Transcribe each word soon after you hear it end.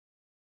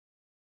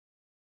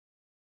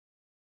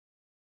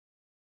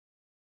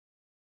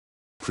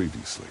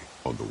Previously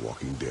on The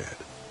Walking Dead.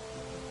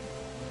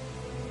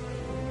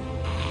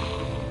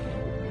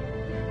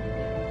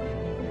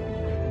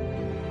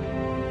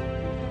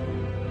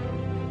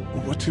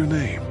 What's your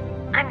name?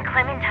 I'm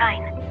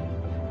Clementine.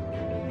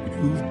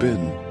 You've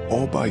been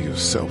all by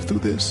yourself through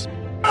this?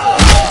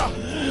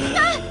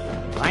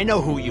 I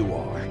know who you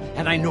are,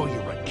 and I know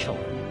you're a killer.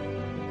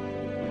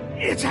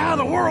 It's how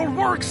the world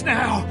works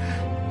now!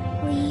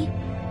 Lee,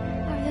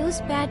 are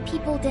those bad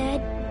people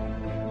dead?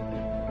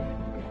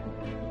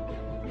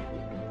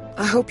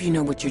 I hope you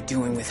know what you're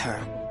doing with her.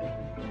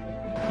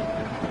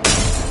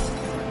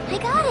 I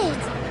got it!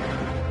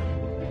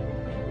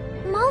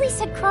 Molly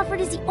said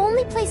Crawford is the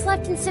only place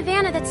left in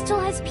Savannah that still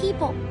has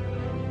people.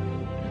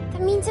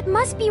 That means it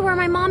must be where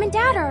my mom and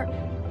dad are.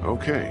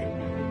 Okay,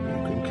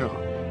 you can come,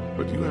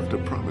 but you have to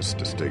promise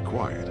to stay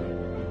quiet.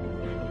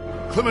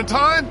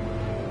 Clementine!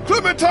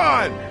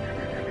 Clementine!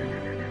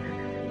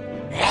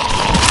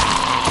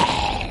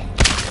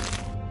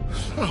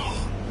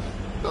 Oh,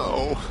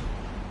 no.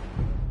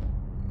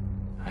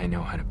 I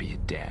know how to be a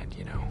dad,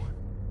 you know.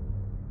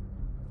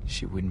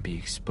 She wouldn't be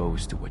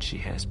exposed to what she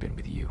has been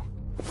with you.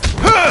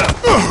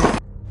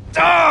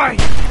 Die!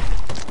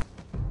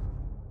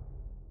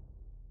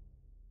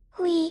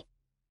 Lee,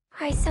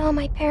 I saw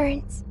my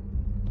parents.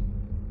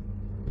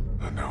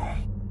 No.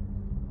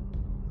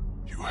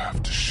 You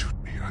have to shoot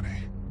me,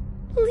 honey.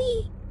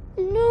 Lee,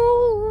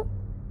 no.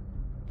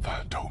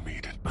 Don't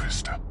meet it,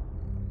 Krista.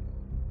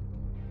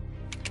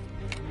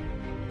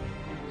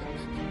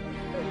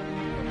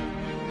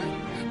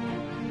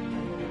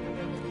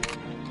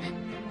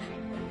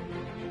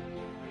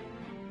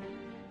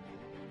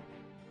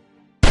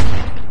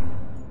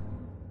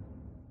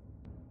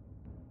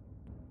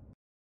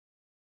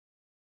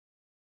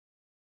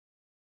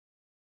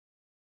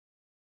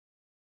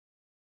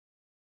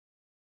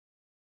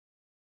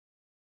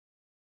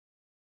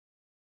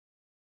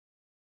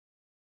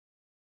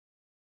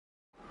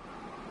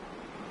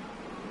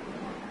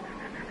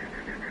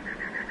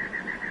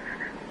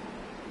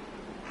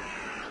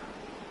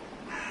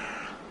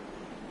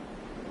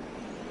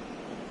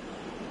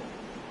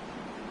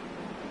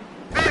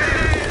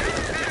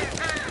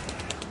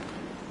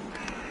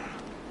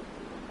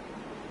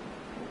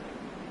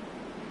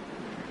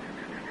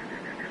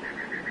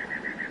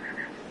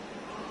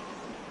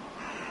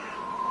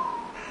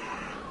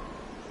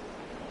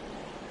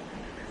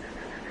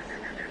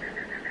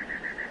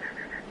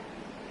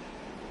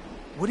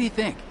 What do you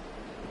think?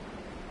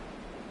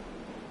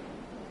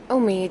 Oh,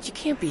 Mage, you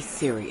can't be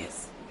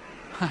serious.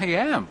 I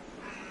am.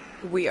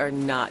 We are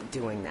not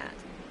doing that.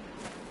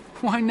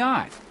 Why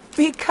not?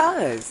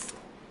 Because.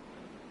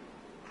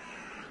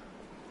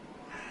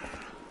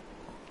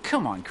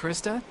 Come on,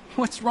 Krista.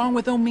 What's wrong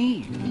with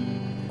Omid?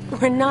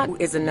 We're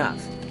not is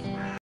enough.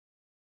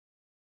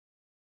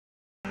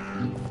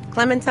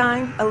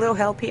 Clementine, a little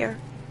help here?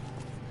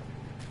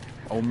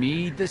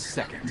 Omid the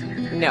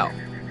second. No.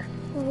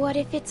 What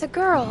if it's a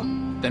girl?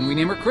 Then we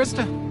name her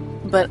Krista.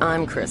 But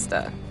I'm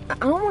Krista. I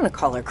don't want to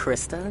call her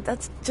Krista.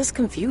 That's just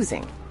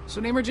confusing. So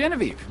name her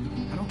Genevieve.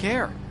 I don't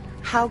care.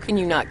 How can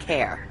you not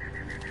care?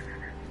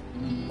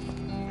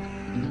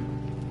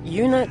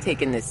 You're not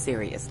taking this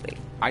seriously.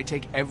 I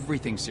take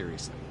everything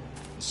seriously.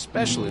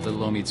 Especially little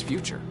Omid's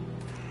future.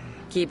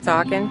 Keep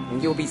talking,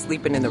 and you'll be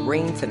sleeping in the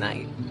rain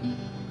tonight.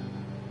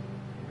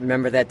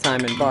 Remember that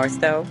time in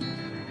Barstow?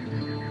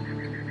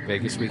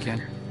 Vegas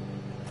weekend?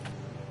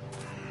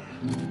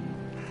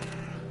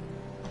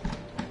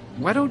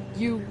 Why don't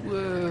you,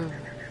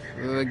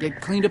 get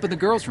cleaned up in the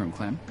girls' room,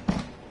 Clem?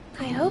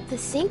 I hope the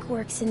sink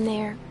works in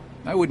there.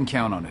 I wouldn't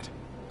count on it.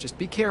 Just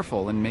be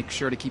careful and make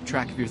sure to keep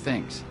track of your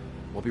things.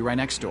 We'll be right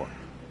next door.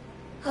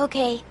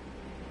 Okay.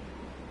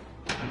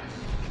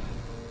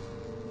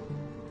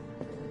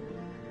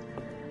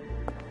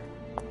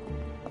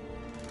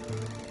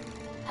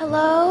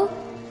 Hello?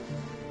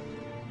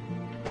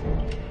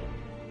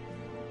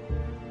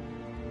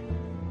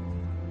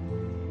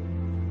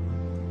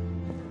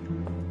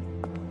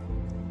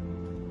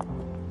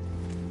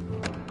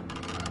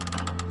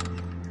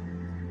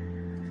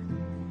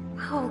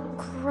 Oh,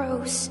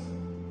 gross.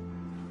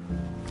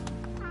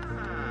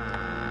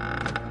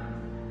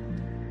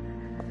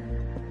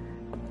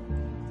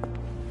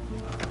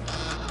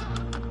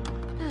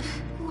 Ugh,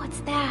 what's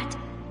that?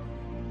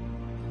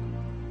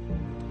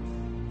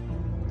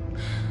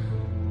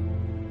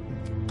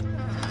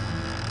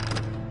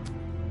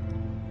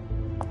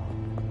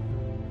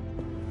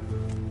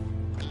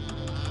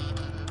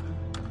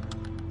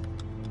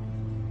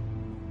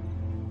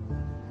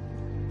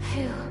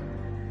 Phew.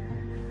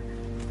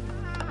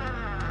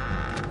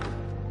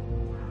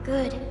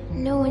 Good.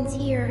 No one's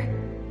here.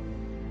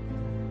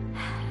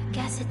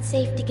 Guess it's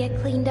safe to get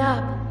cleaned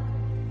up.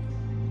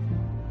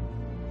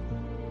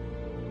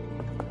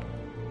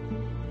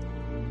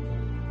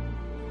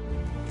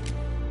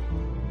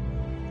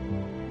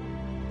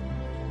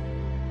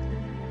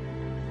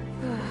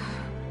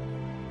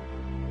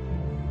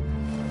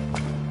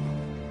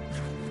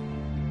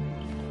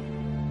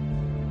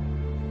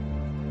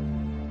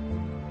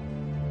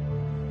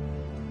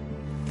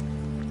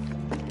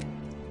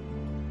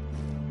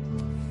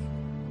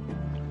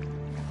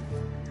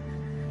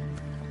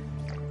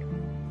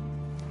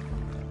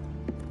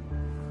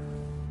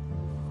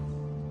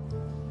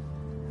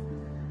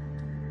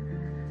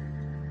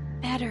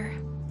 better.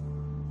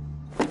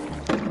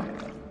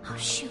 Oh,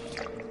 shoot.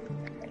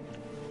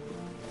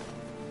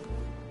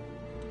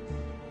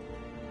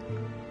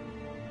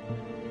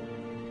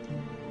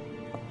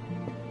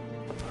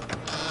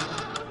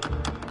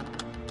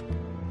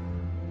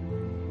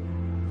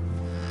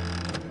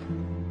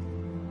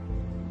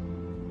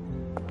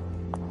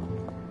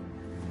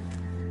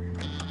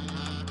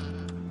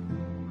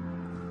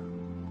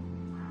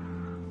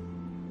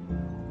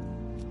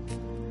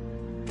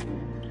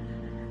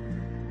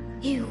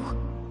 You.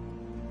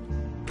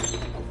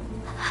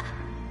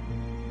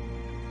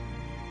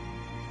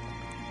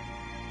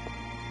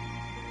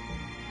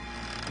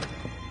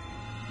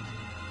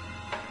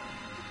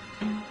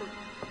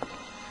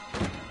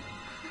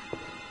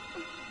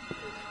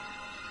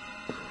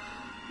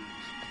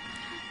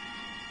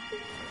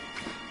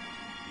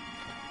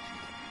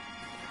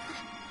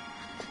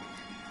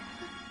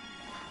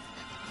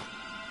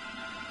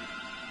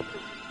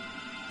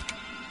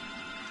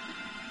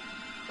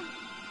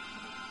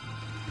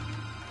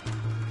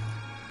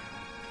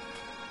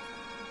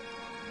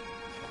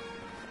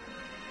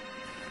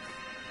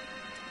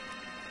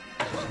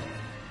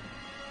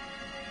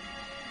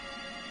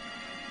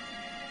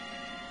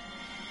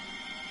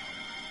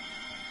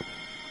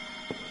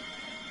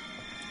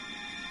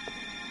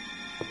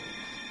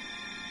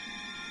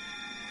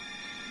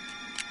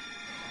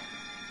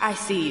 I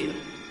see you.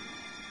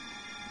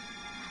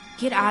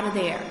 Get out of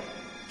there.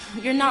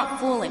 You're not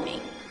fooling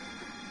me.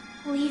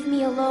 Leave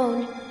me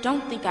alone.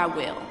 Don't think I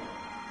will.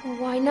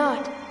 Why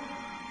not?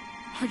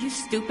 Are you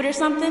stupid or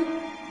something?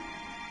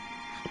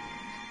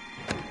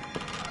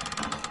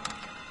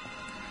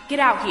 Get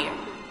out here.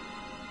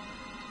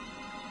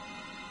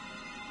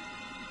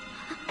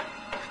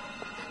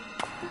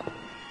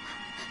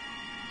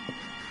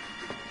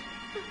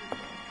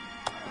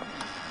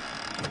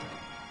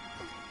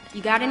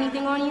 You got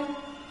anything on you?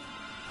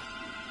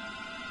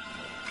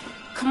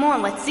 Come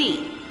on, let's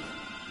see.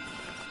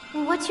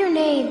 What's your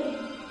name?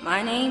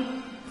 My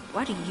name?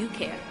 Why do you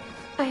care?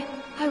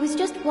 I was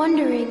just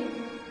wondering.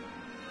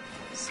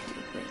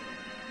 Stupid.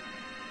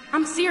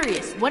 I'm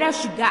serious. What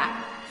else you got?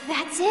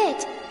 That's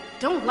it.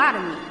 Don't lie to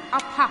me.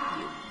 I'll pop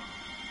you.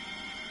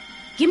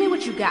 Give me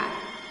what you got.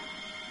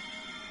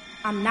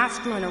 I'm not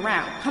screwing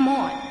around. Come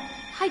on.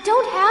 I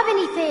don't have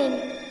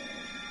anything.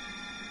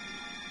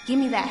 Give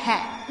me that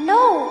hat.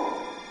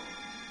 No.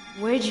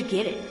 Where'd you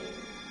get it?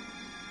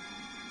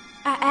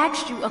 I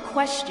asked you a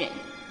question.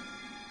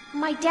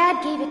 My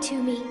dad gave it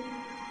to me.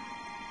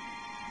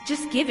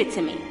 Just give it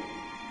to me.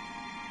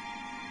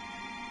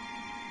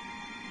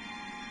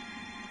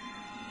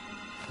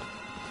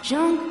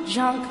 Junk,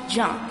 junk,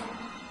 junk.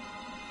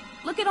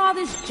 Look at all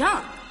this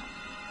junk.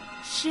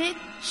 Shit,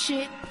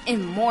 shit,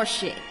 and more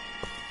shit.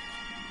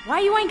 Why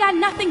you ain't got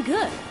nothing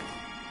good?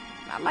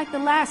 Not like the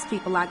last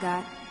people I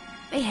got.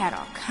 They had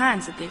all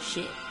kinds of good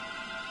shit.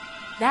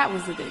 That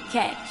was a good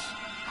catch.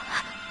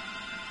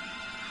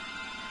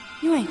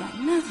 You ain't got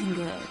nothing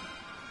good.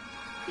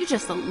 You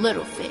just a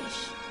little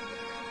fish.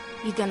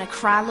 You gonna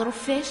cry, little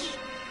fish?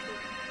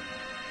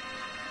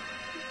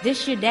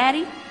 This your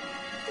daddy?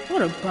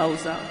 What a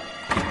bozo.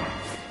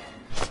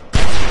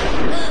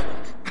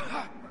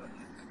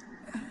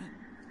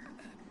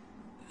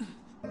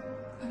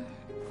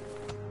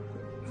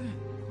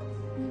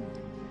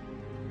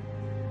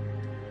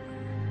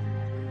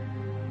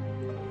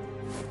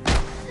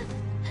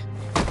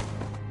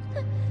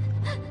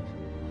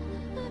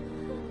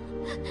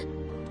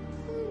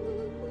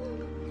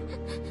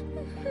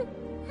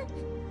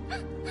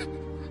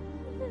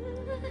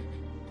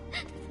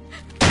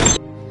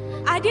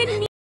 I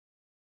didn't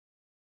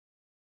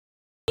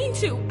mean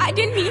to. I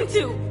didn't mean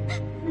to.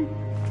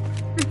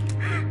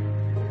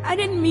 I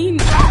didn't mean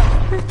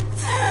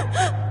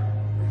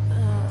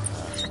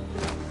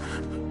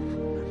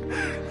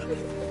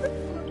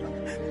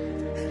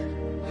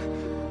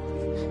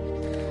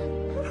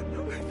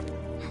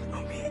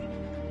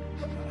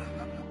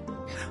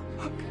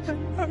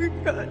Oh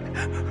God.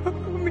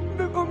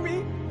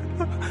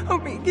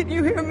 Homie, can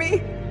you hear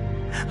me?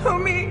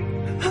 Homie.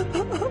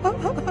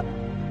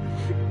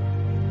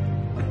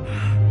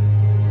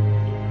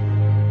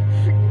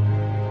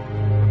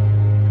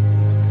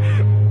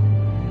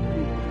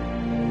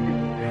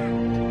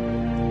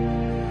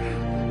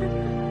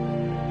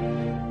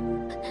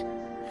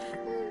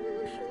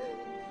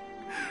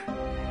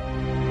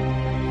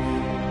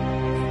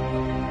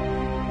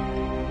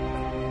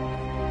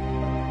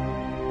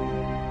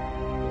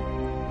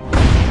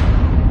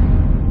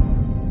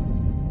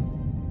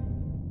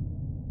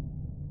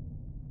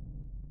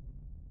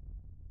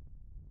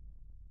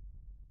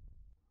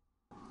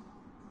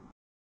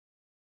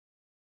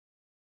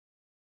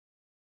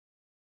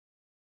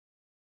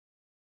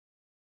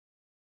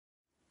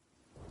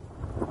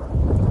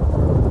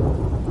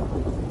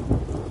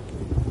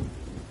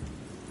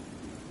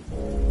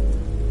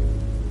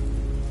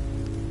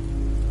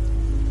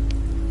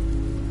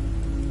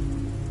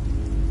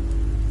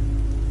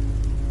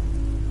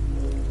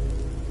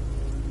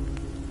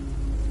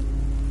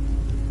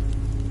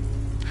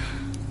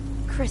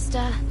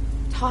 Krista,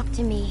 talk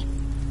to me.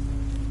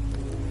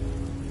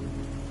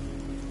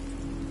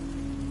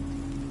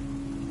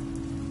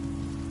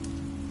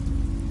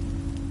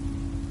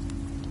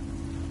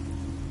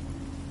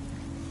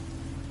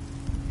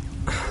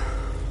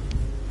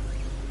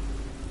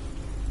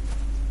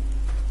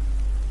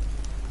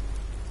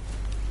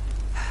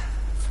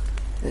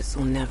 This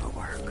will never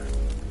work.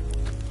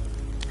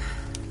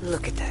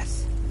 Look at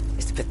this.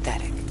 It's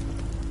pathetic.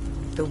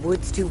 The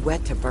wood's too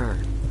wet to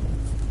burn.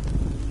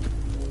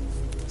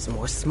 It's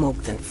more smoke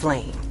than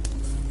flame.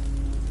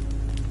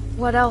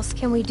 What else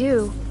can we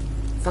do?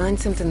 Find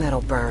something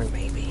that'll burn,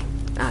 maybe.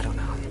 I don't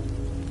know.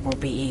 Won't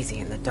be easy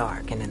in the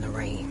dark and in the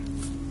rain.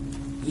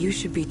 You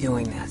should be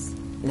doing this,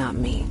 not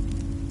me.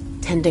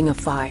 Tending a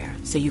fire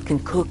so you can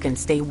cook and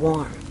stay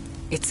warm.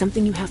 It's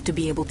something you have to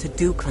be able to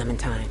do,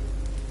 Clementine.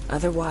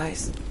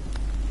 Otherwise...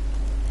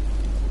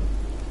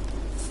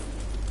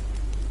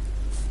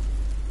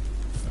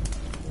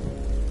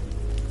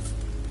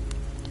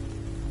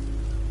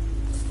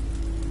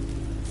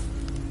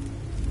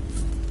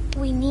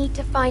 We need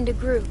to find a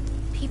group.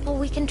 People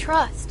we can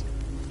trust.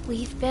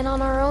 We've been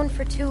on our own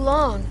for too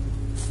long.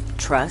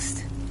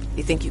 Trust?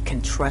 You think you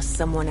can trust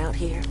someone out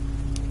here?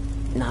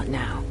 Not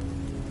now.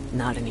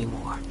 Not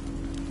anymore.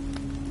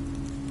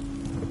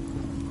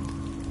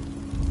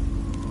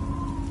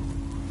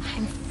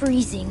 I'm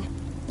freezing.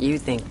 You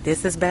think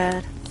this is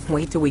bad?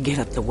 Wait till we get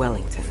up to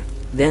Wellington.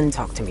 Then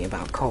talk to me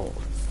about cold.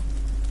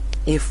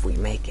 If we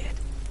make it.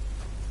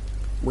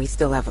 We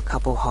still have a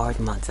couple hard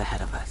months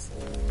ahead of us.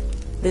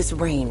 This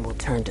rain will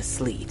turn to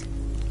sleet,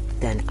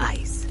 then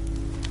ice,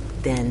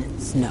 then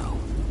snow.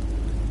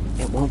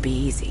 It won't be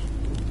easy.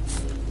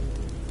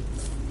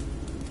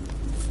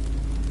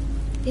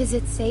 Is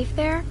it safe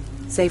there?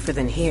 Safer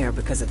than here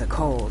because of the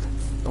cold,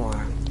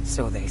 or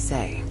so they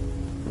say.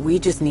 We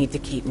just need to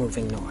keep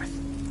moving north.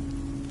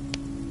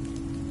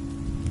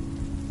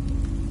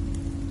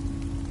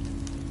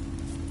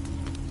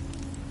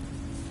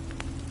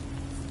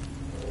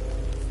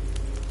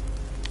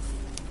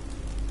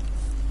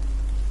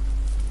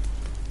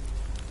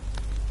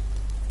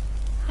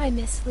 Hi,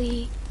 Miss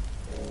Lee.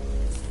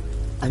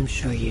 I'm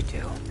sure you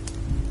do.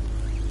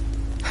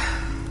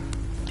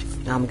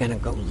 I'm gonna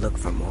go look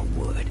for more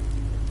wood.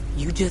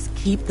 You just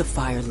keep the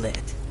fire lit.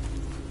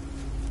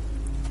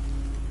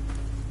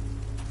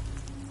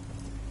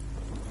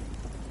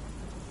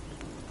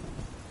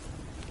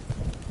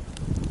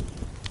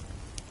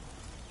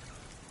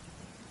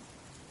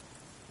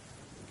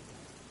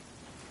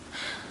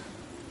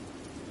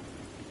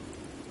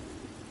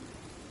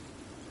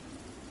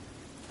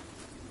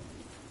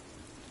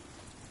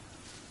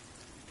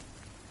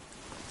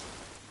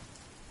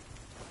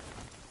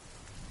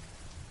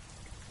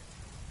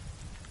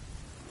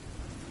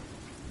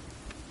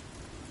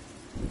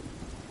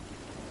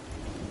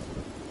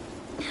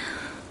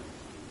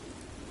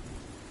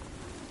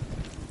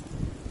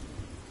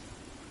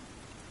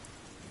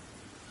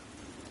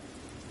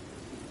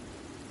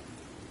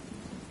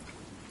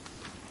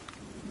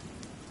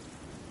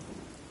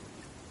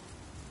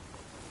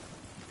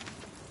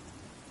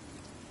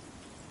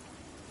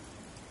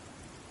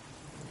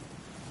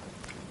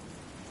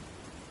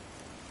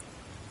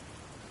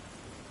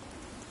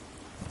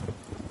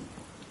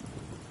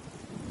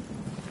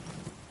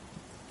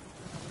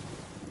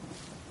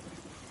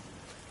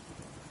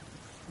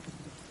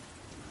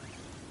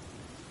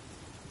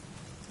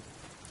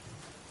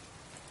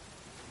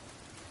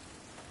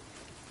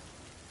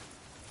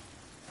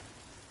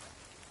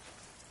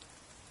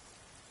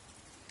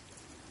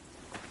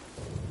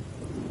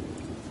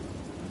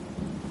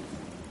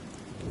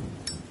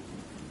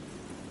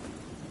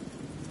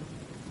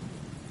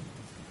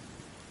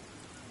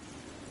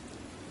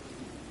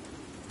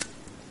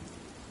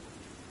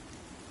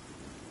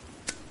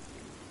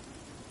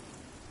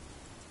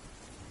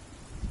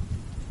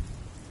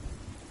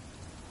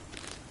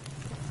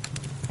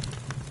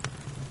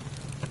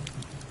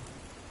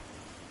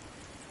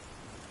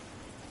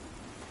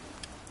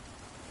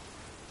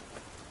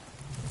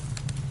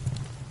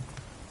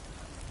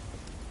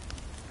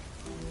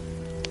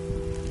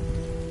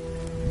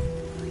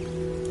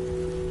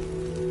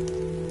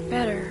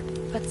 Better,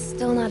 but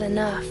still not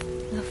enough.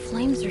 The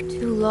flames are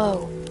too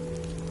low.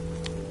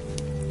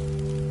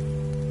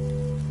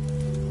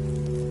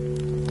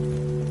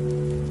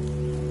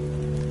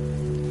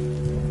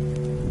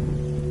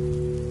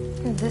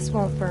 This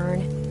won't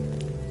burn.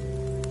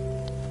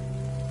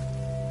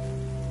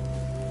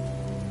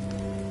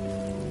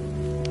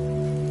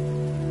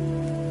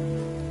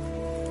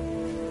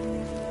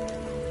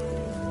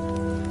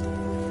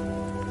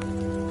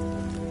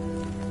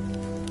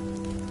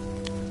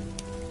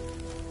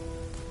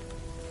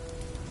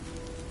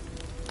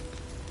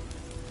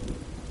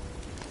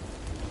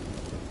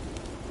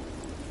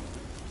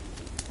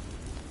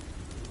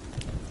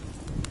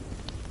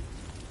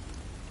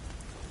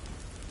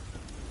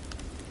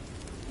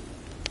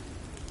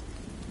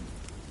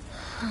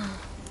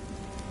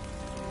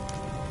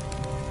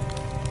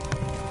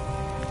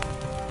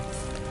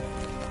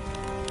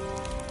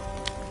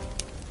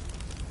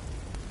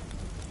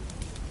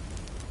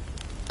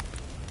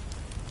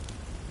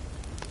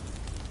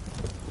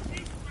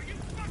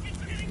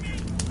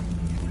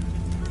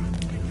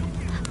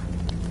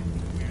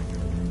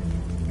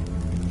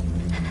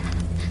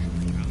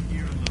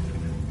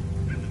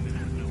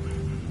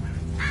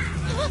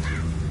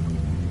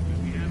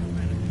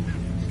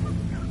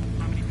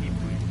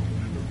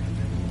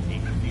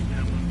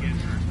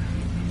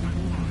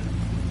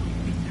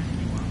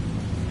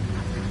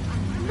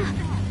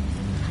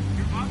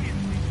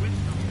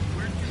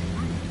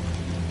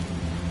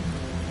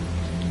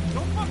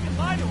 fucking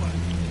lie to us.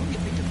 What do you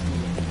think it's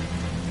doing?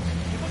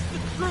 Give us the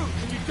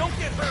truth and you don't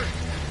get hurt.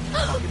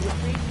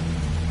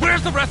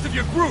 Where's the rest of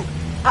your group?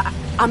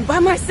 I'm by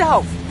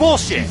myself.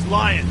 Bullshit. She's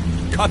lying.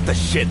 Cut the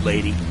shit,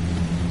 lady.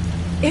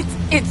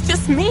 It's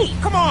just me.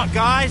 Come on,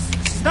 guys.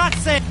 She's not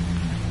saying...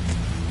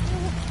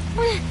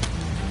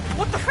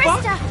 What the fuck?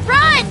 Krista,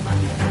 run!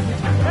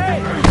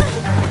 Hey!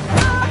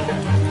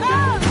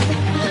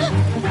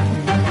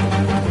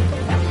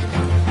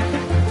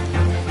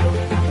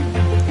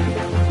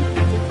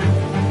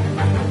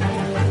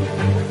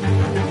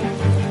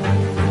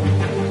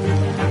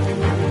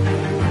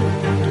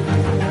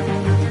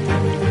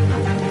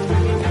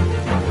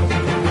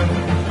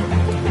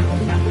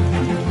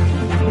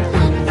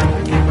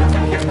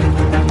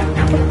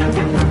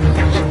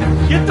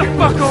 Get the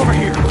fuck over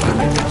here!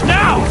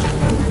 Now!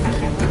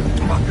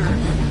 Fucker!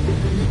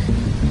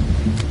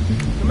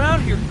 Come out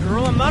here,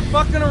 girl. I'm not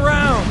fucking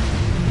around.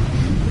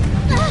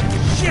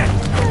 Shit!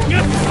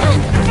 Get the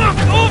fuck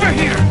over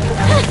here!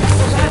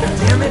 God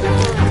damn it!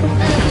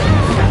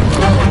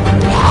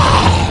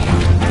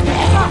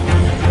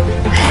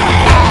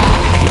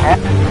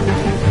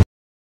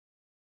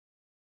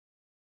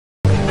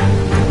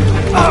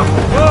 Oh,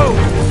 whoa!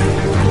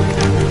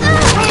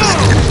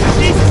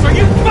 Jesus, are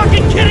you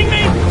fucking kidding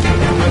me?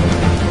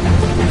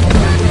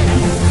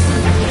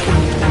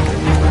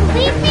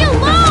 Leave me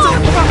alone!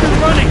 Stop fucking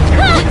running!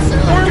 Quit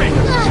squirming!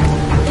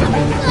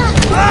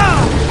 Ah!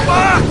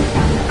 Fuck!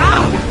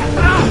 Ow!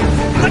 Ow!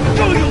 Let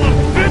go, you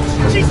little bitch!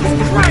 Jesus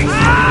Christ! Ah!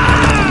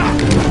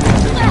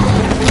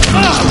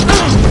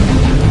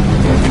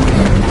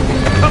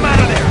 Come out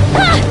of there!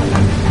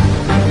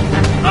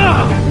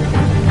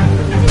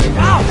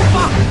 Ow!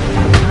 Fuck!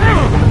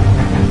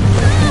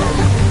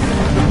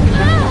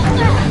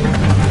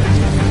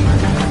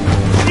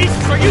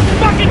 Jesus, are you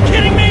fucking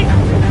kidding me?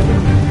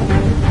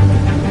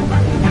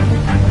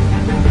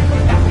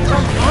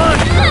 Come on!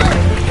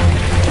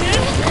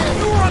 Kid,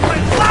 you were on my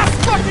last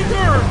fucking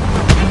nerve!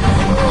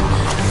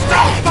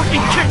 Stop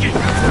fucking kicking!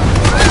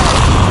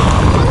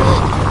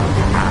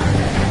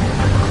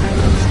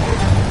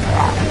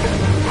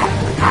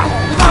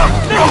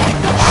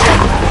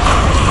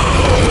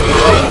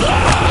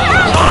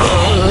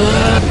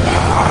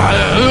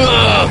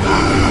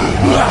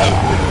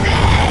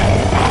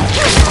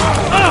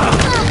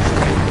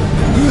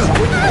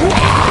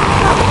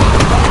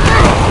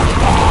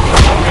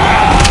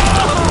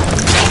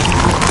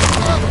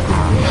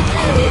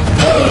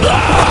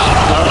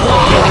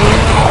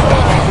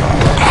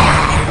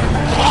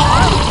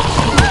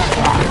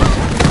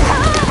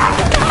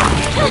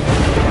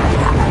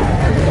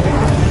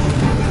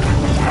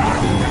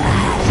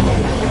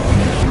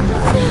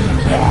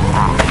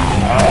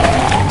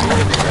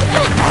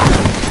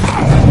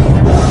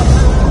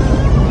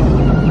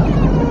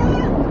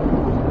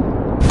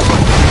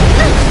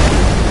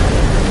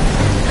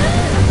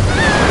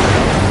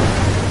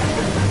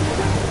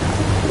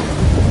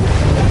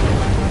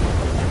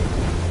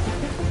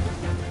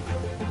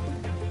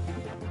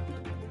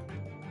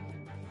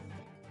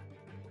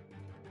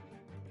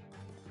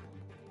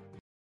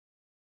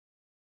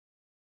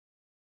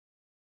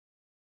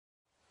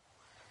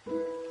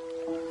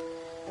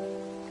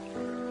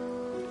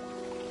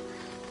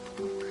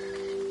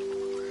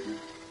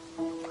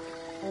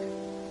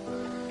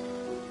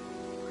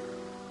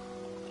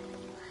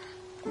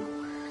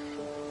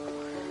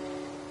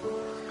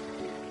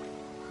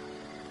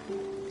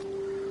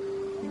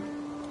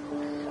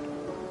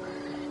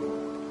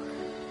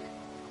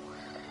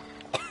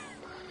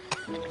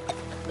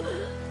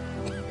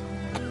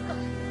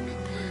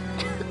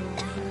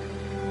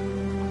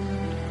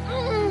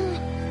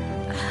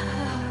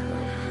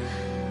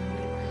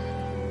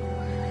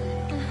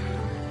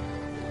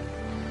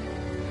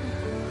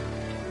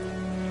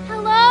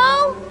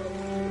 Hello?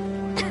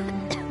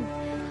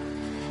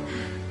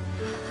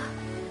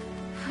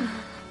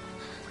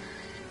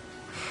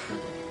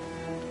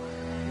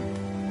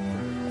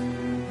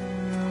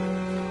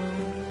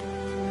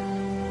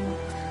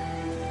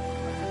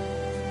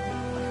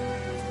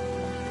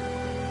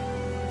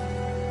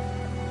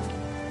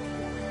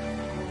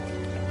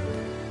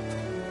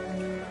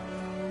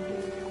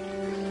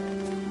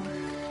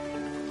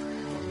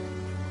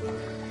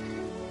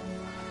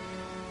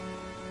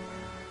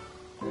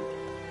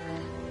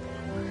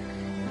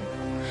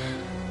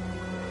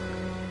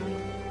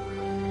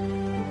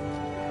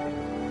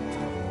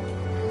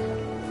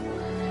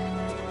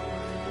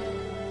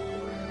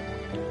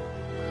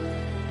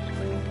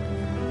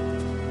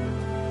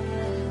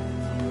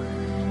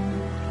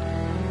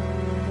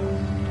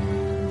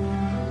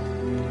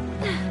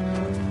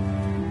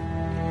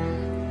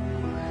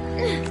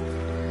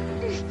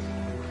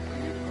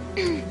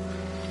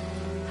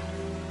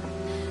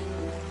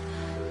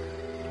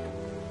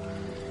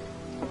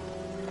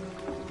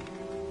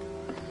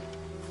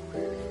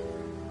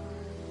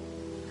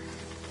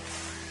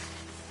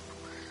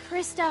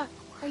 Krista,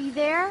 are you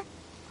there?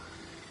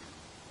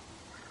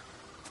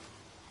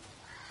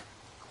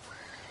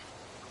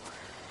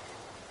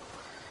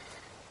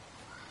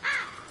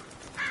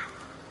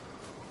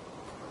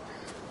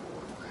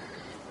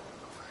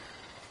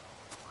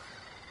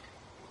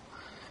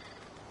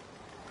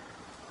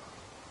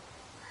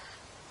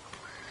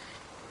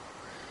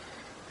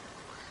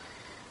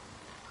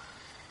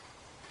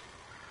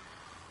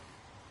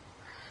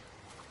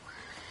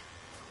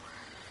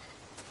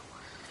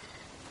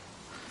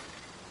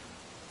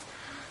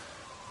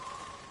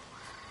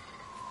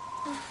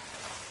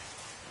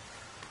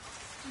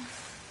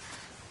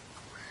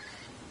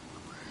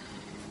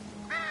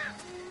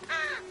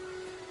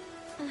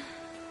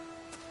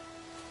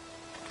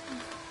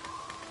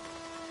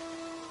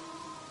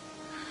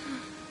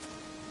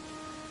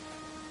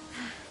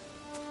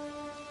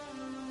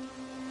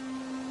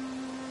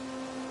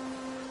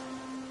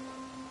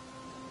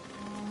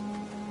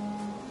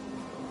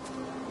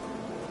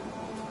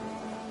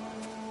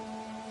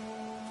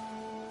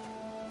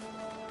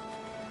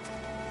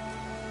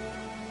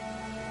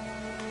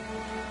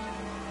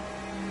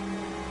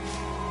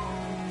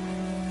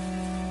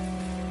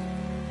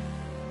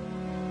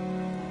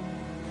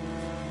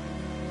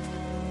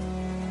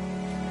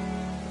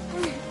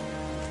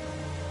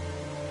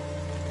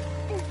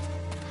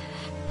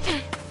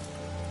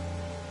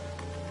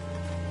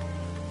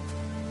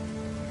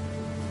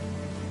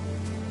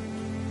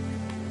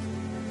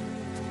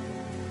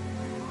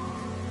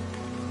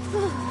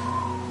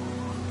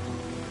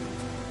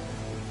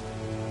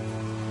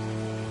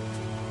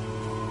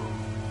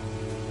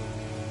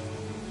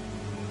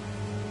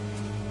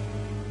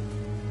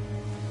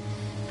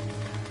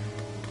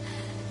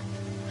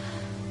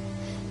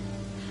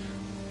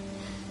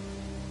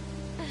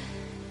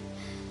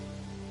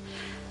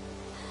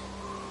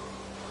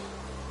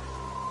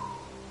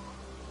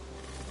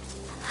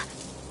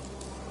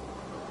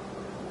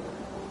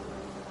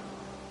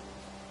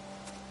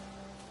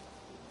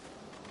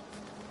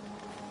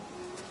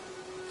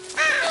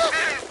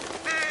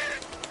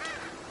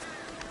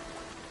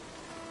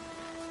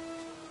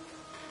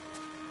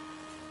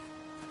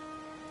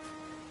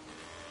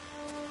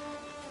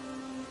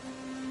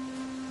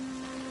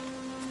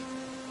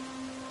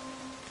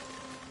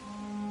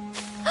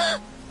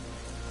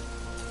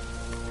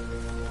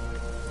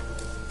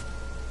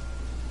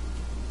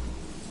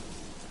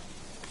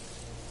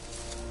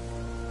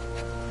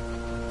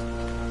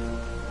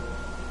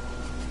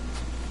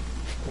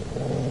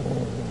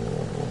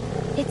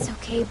 It's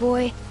okay,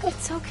 boy.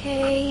 It's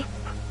okay.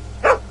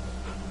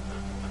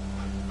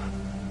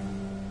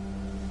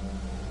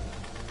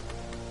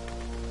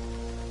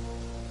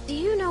 Do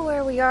you know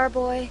where we are,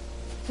 boy?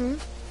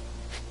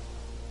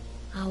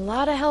 A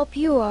lot of help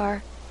you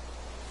are.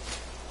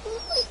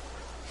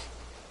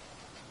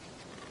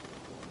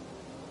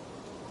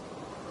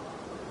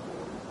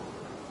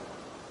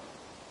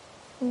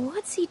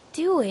 What's he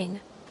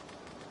doing?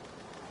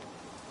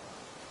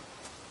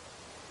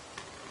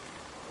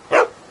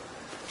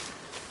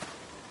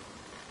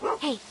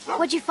 Hey,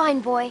 what'd you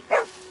find, boy?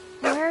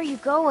 Where are you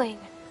going?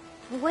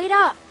 Wait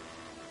up!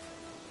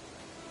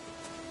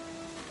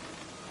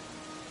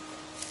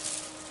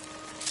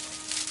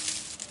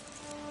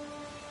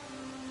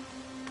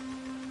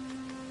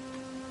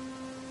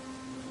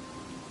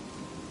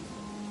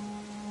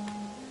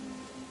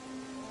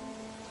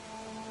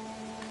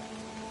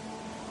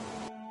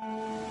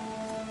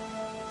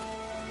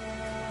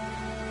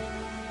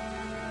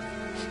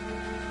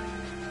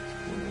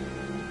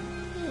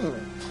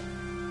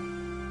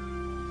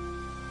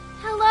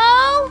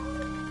 Hello?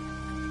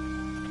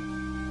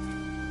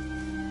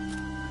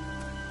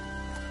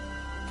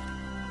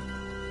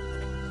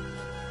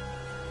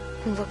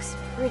 Looks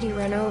pretty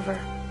run over,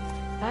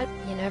 but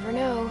you never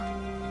know.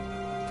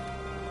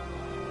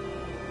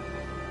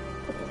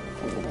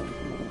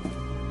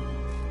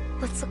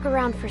 Let's look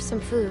around for some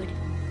food.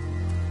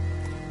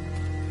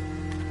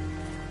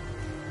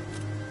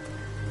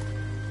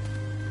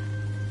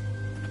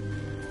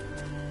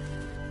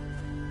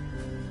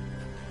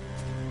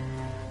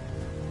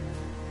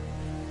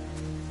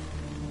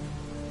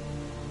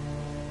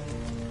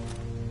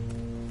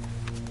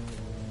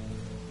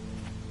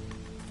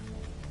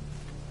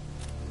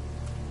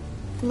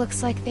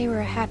 Looks like they were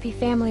a happy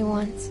family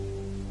once.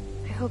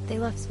 I hope they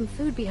left some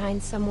food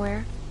behind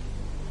somewhere.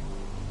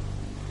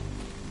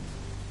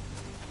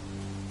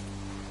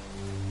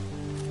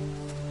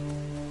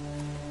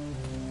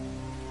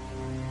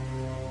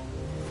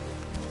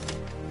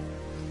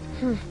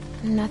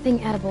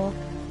 Nothing edible.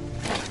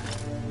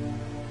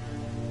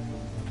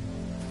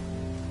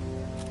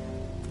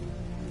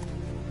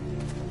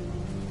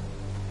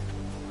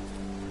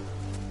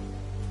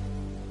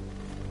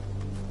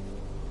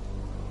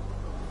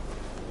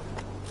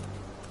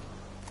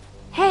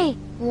 Hey,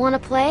 wanna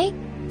play?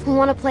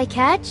 Wanna play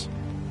catch?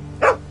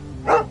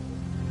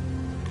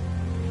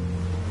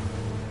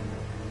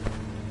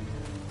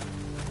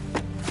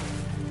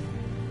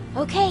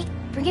 Okay,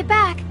 bring it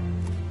back.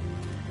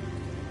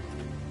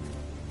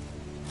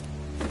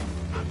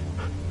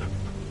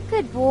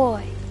 Good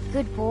boy,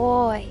 good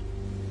boy.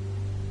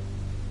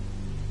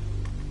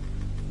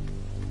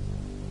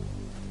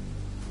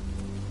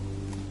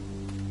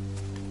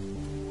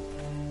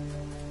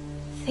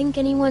 Think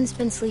anyone's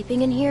been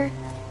sleeping in here?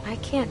 I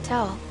can't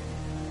tell.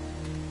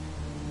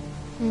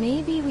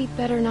 Maybe we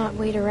better not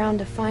wait around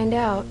to find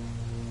out.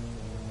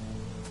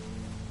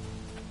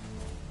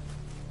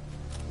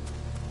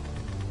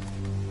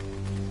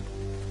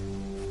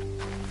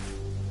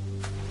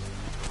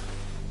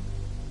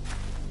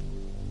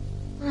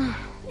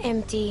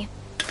 Empty.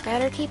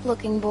 Better keep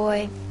looking,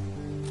 boy.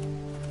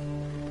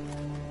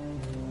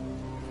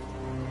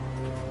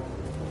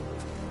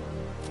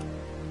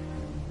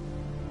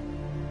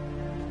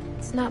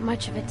 It's not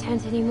much of a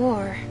tent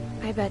anymore.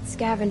 I bet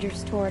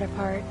scavengers tore it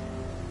apart.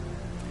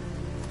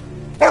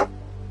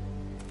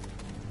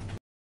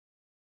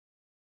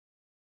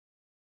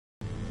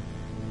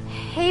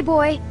 Hey,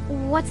 boy.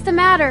 What's the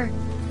matter?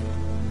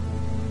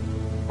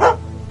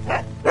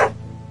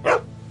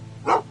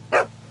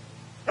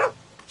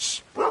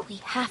 Shh. We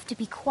have to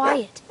be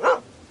quiet.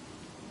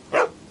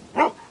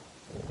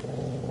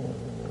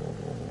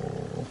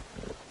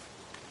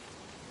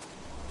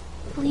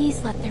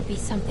 Please let there be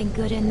something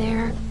good in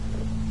there.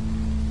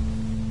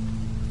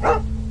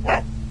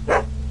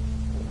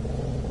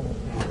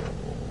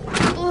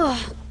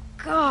 Ugh,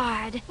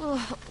 God.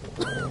 Ugh.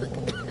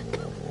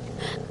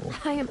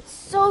 I am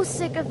so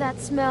sick of that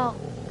smell.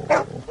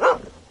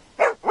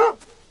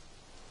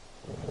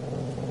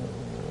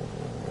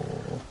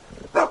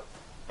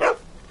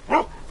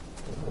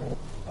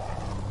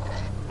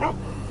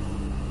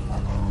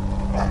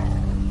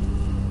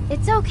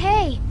 It's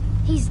okay.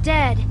 He's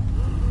dead.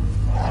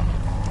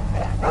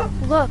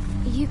 Look,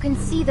 you can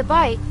see the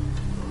bite.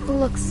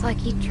 Looks like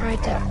he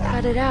tried to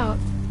cut it out.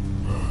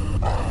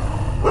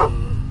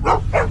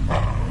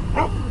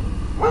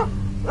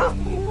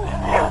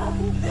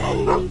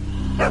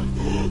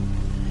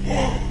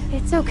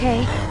 It's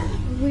okay.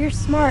 We're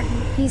smart.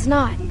 He's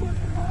not.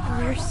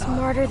 We're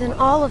smarter than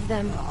all of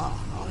them.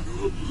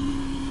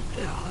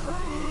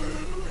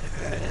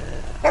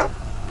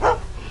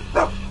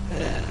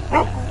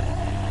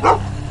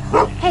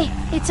 Hey,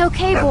 it's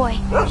okay, boy.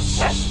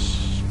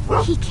 Shh.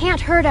 He can't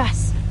hurt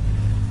us.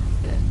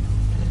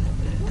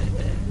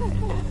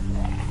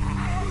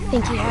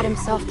 Think he had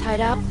himself tied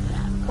up?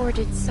 Or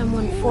did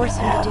someone force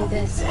him to do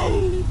this?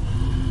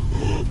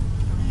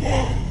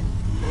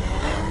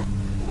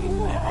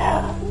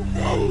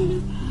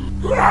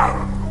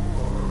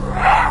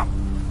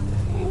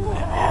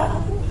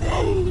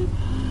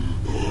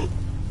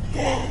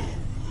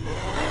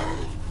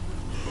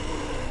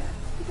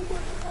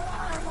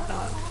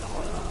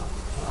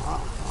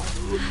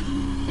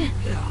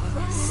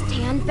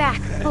 Stand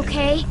back,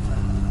 okay?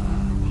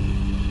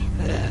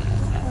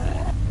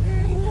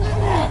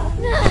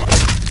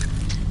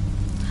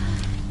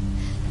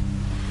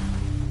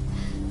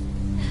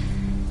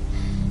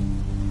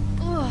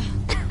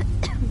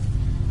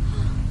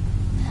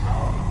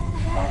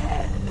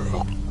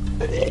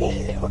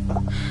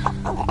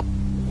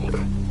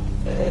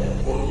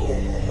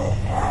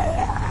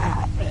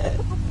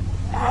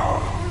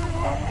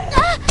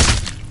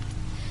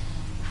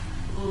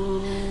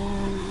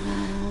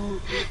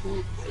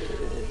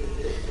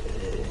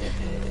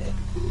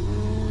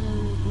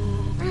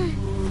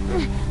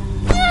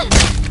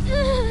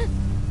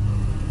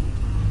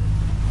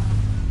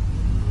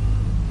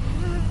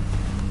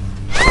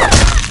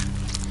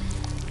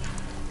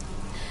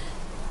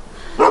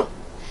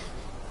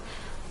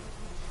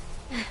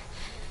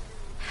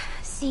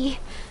 See,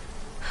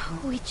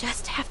 we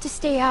just have to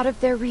stay out of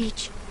their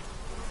reach.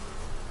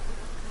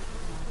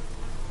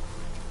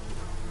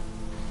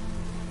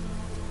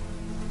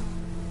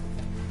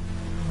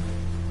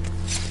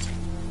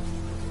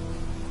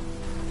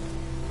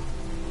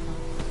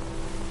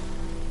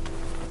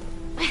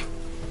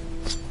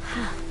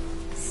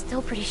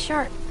 Still pretty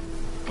sharp.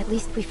 At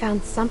least we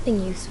found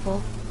something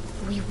useful.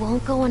 We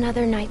won't go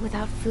another night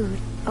without food,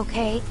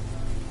 okay?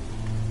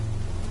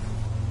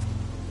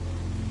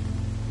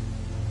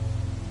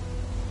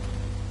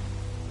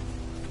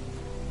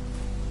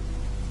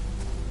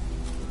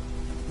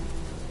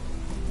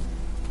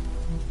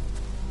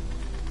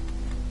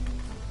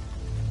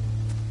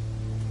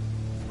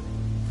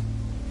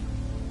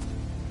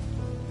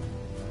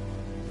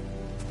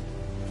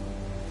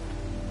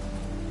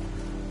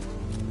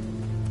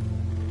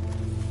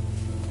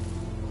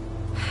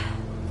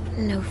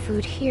 No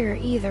food here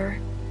either.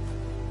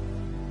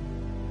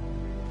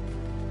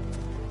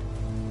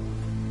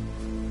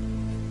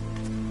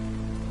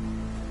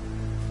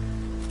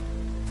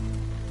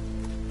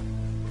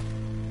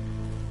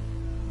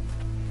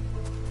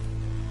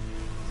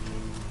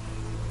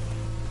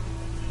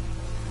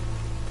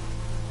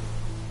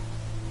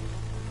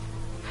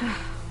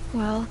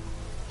 Well,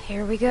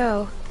 here we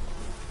go.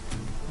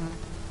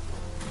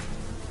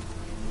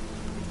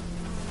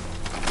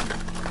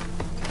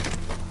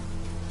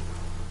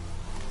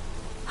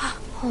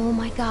 Oh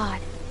my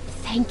god,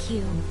 thank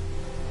you.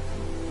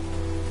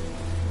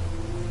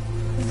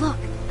 Look,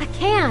 a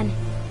can!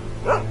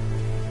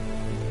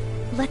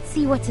 Let's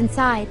see what's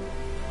inside.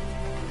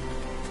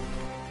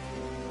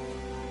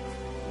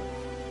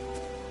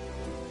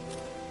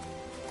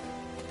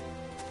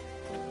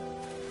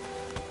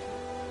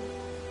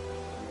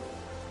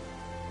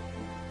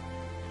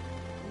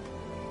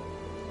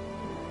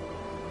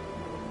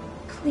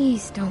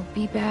 Please don't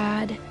be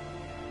bad.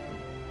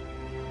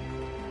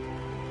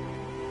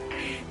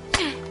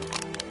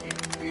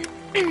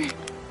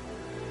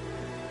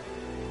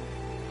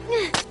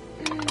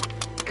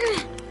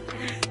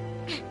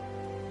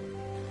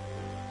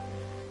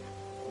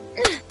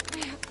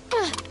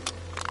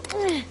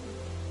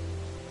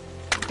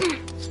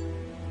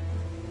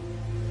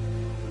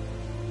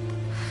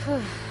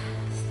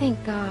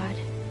 Thank God.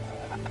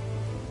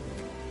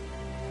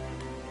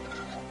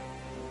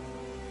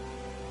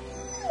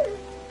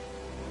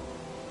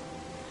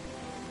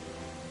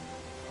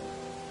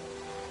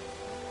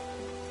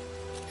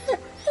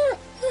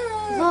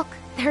 Look,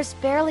 there's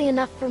barely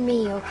enough for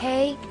me,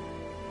 okay?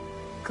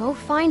 Go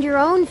find your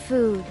own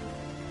food.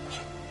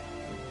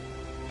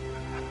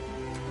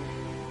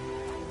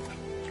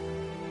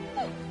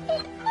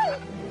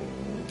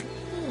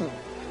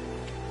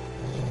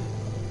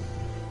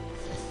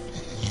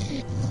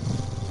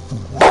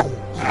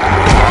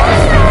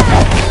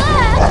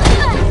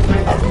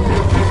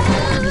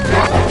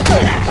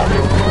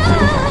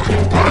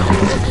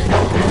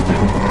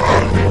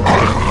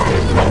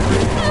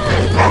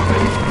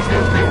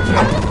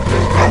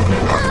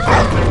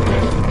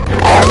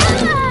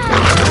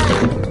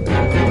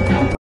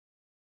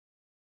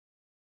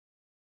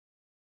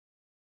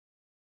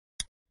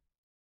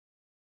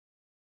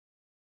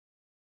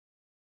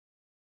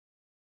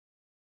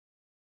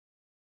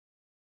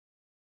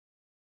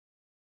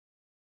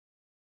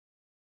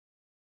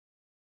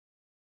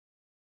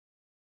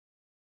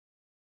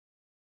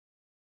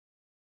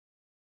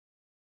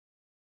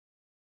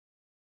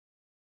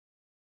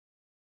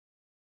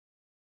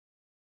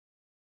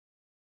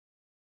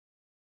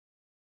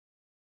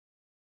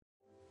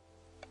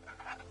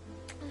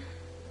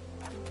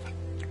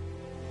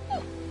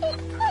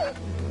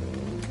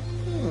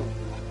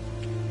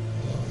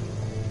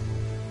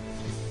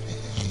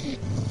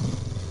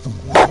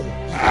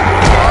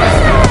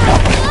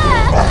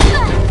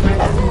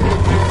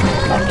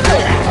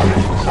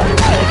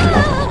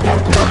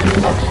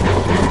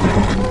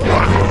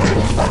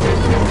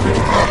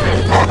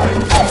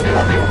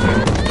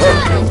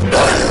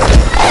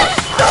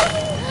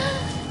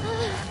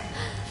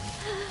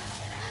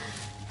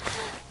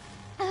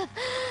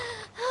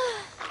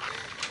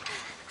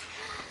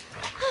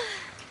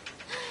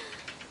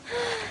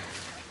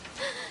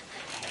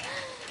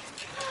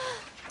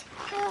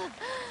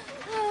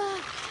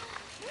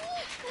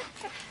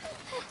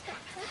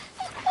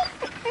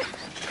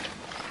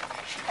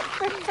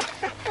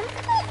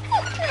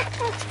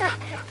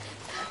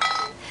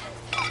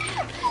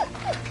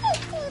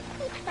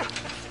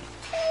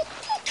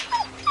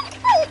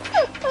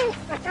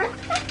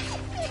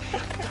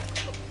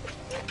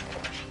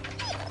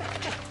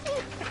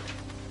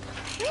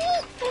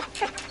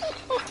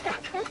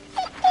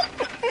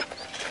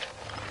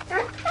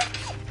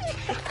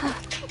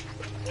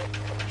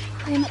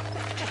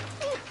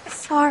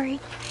 sorry.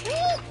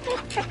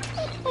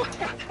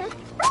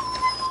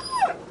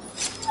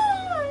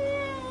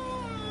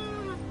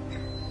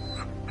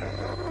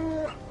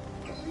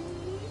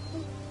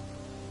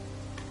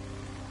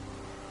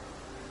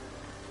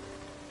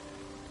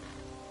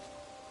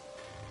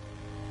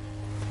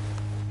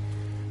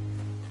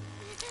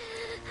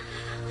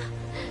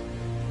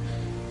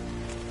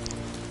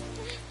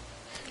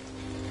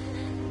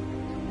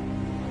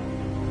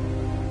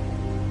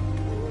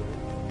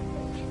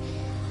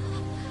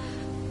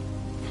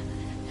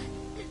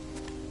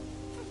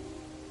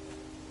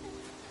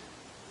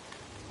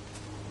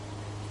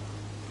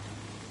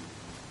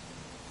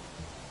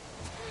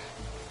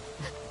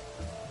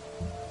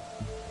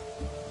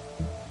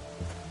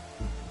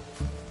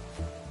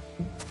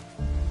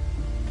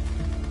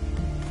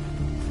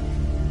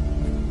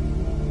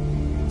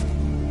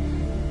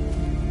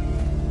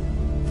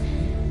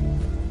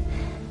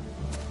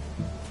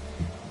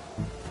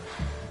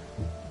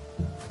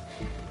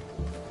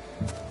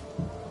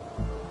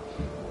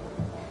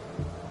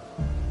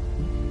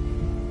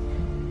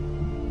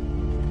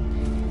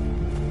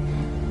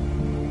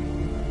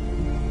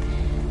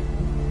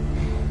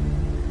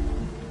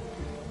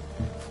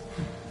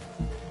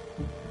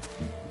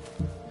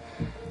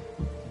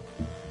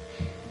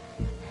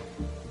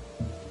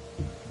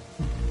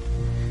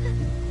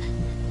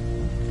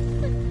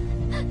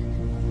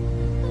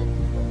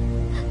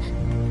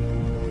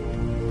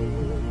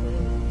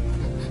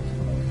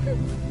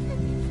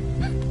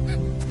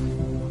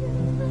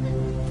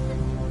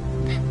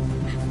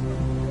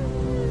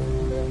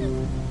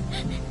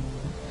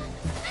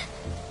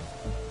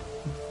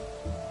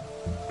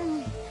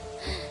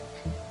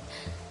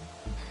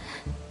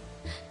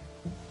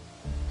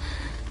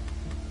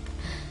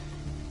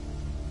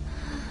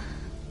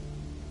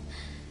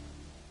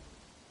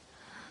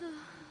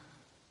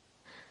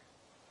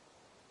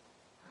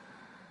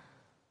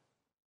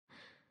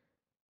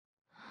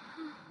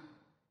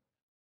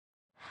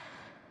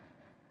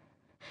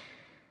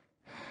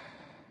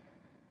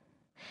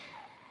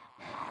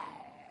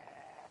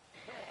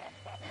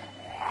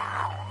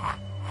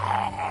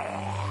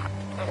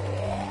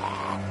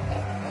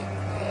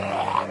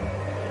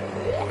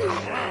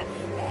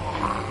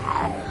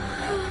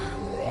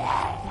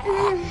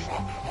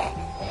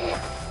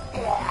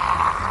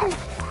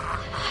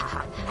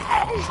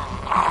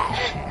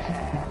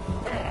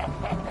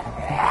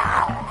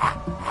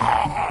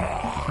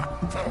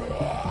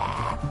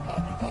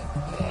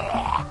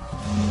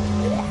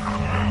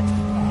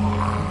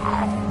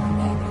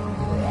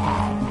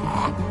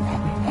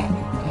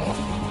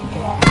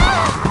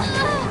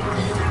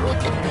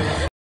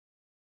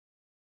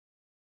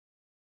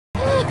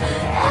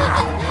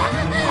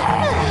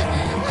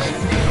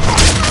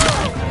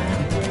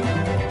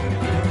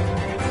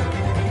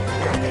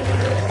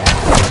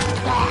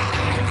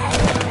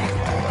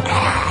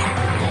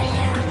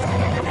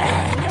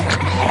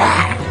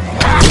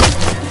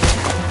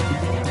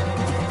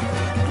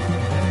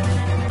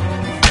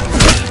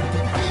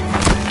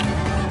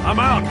 I'm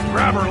out.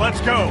 Grab her.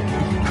 Let's go.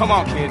 Come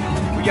on, kid.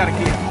 We gotta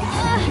get him.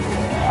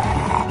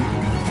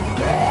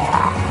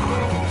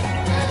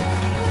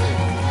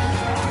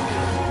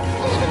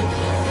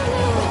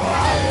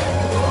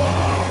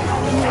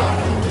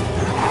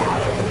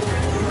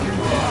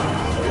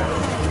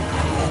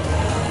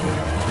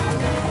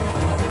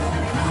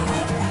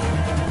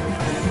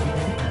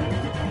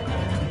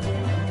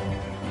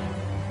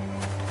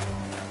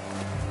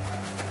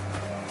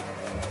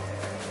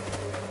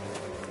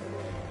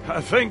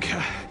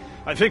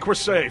 I think we're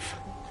safe.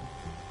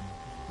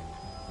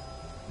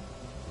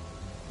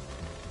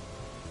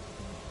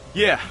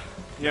 Yeah,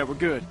 we're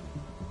good.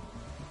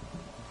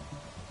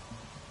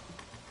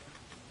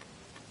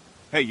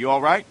 Hey, you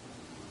all right?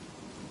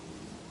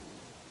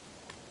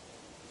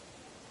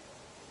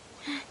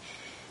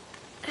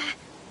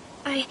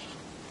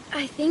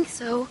 I think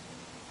so.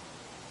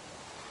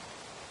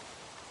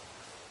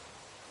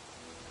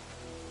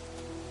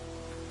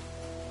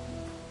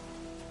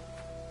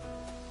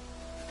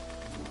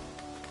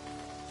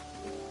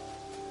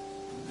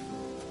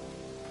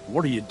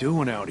 What are you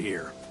doing out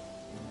here?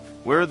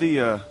 Where are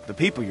the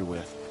people you're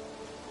with?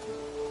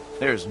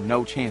 There's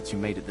no chance you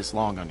made it this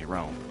long on your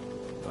own.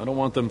 I don't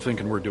want them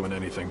thinking we're doing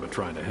anything but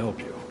trying to help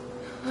you.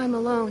 I'm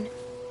alone.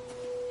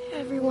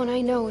 Everyone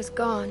I know is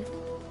gone.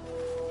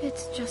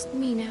 It's just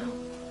me now.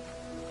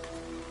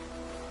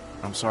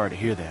 I'm sorry to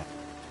hear that.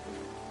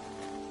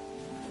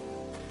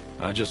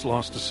 I just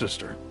lost a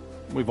sister.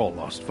 We've all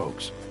lost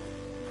folks.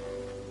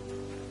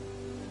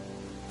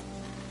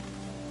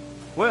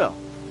 Well,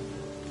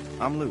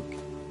 I'm Luke,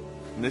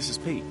 and this is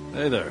Pete.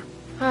 Hey there.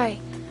 Hi.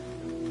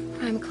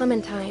 I'm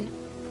Clementine.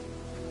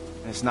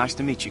 It's nice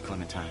to meet you,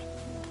 Clementine.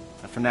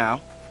 Now, for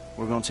now,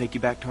 we're gonna take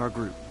you back to our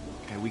group.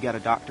 Okay, we got a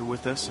doctor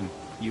with us, and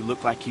you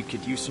look like you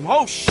could use some—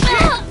 Oh, shit!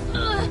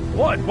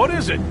 What? What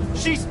is it?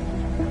 She's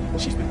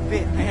been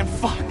bit, man.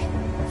 Fuck.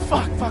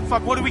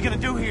 What are we gonna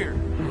do here?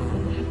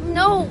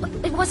 No,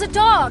 it was a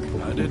dog.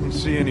 I didn't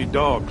see any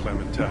dog,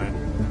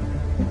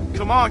 Clementine.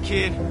 Come on,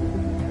 kid.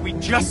 We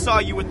just saw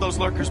you with those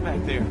lurkers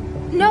back there.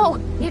 No,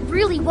 it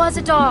really was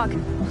a dog.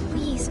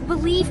 Please,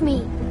 believe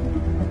me.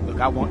 Look,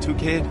 I want to,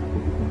 kid,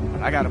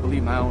 but I gotta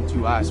believe my own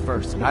 2 eyes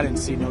first, and I didn't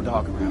see no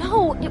dog around.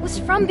 No, it was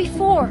from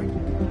before.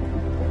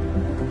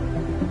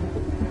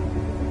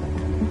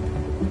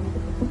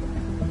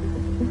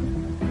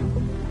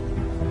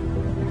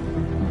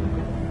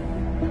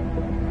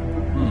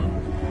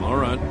 All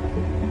right.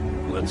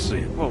 Let's see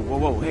it. Whoa, whoa,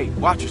 whoa, hey,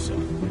 watch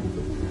yourself.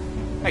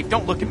 Hey,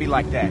 don't look at me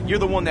like that. You're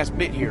the one that's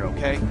bit here,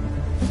 okay?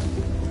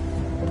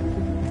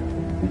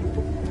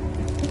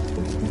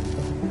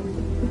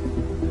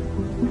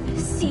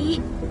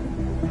 See?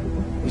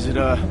 Is it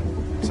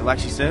like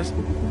she says?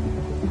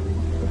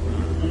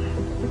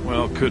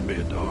 Well, could be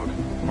a dog.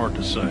 Hard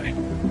to say.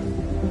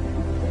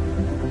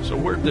 So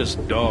where'd this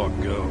dog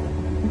go?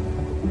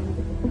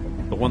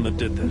 The one that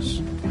did this?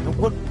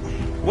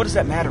 What does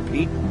that matter,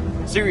 Pete?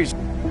 Seriously.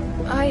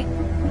 I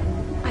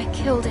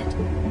killed it.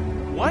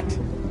 What?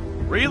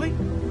 Really?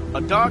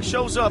 A dog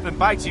shows up and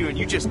bites you and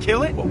you just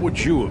kill it? What would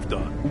you have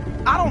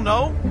done? I don't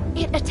know.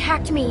 It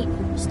attacked me.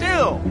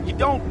 Still, you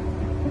don't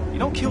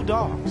kill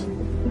dogs.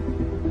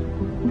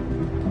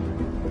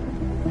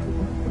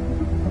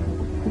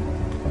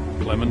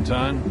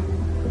 Clementine?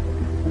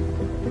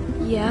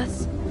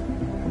 Yes?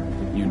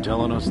 You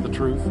telling us the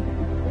truth?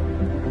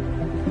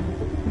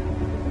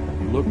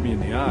 You looked me in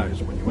the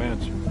eyes when you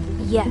answered.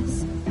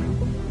 Yes.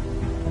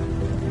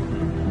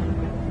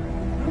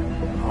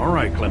 All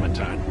right,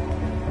 Clementine.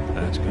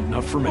 That's good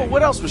enough for me. Well,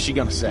 what else was she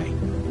gonna say?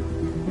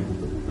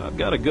 I've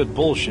got a good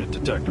bullshit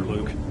detector,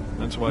 Luke.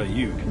 That's why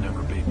you can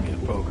never beat me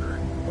at poker.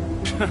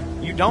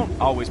 You don't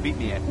always beat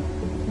me at.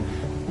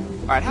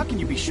 Alright, how can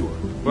you be sure?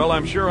 Well,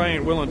 I'm sure I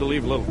ain't willing to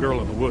leave a little girl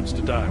in the woods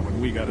to die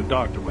when we got a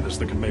doctor with us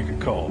that can make a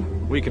call.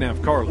 We can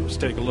have Carlos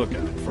take a look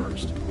at it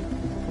first.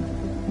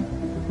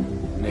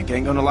 Nick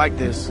ain't gonna like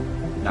this.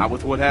 Not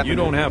with what happened. You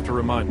don't have to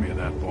remind me of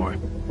that, boy.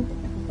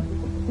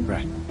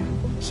 Right.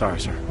 Sorry,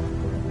 sir.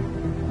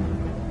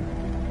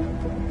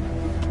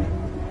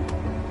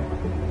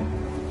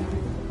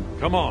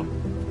 Come on.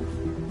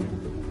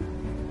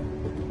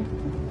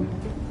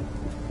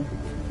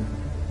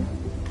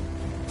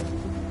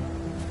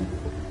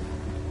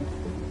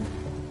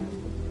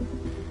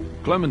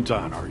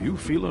 Clementine, are you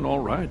feeling all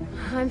right?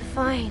 I'm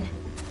fine.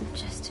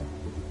 Just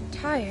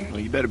tired.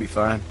 Well, you better be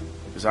fine,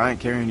 because I ain't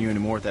carrying you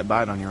anymore with that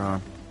bite on your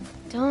arm.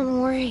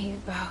 Don't worry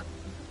about...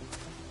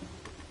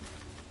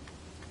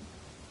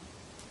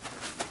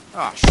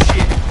 Oh,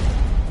 shit!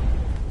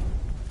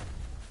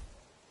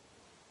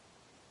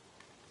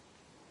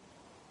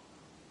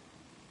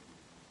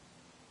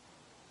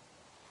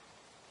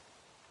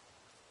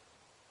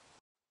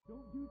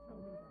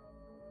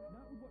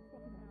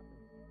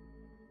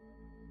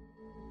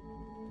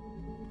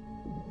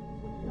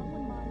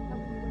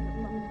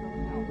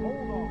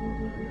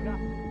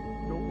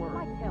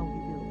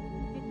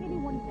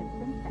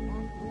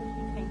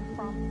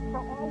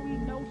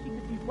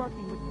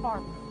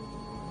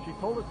 She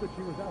told us that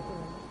she was out there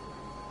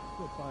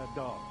hit by a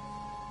dog.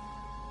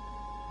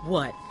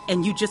 What?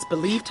 And you just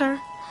believed her?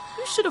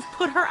 You should have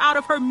put her out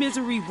of her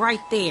misery right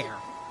there.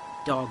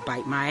 Dog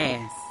bite my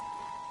ass.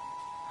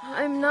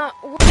 I'm not...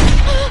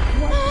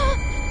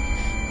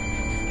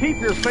 Keep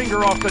your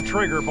finger off the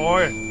trigger,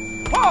 boy.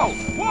 Whoa!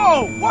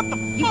 Whoa! What the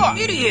fuck?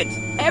 You idiot!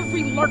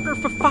 Every lurker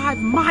for 5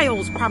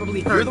 miles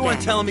probably heard You're the one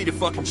that. telling me to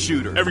fucking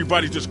shoot her.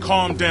 Everybody just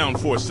calm down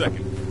for a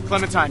second.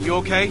 Clementine, you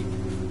okay?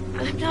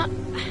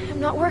 I'm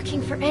not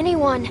working for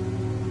anyone.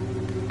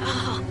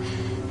 Oh,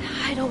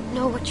 I don't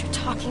know what you're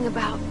talking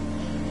about.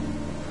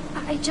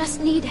 I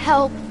just need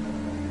help.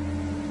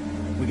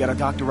 We got a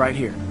doctor right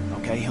here,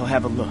 okay? He'll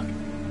have a look.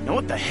 Now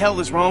what the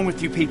hell is wrong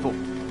with you people?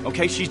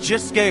 Okay, she's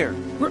just scared.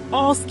 We're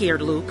all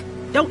scared, Luke.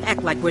 Don't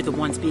act like we're the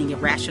ones being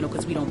irrational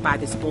because we don't buy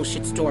this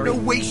bullshit story. No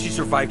way she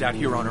survived out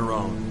here on her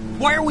own.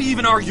 Why are we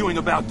even arguing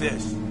about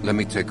this? Let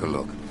me take a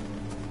look.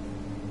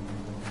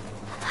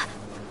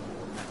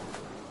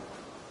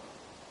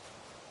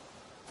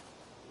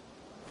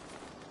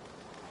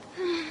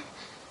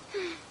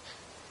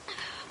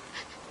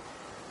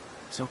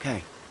 It's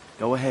okay.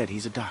 Go ahead,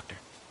 he's a doctor.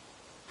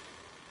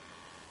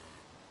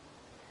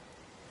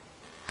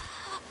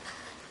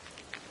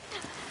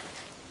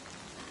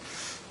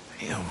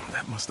 Damn,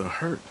 that must have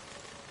hurt.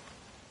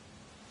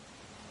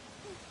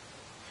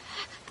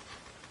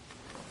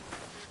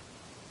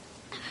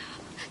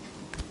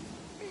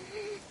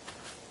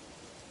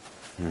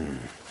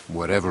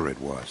 Whatever it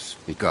was,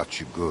 it got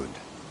you good.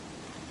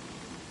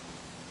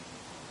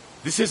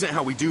 This isn't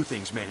how we do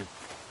things, man.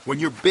 When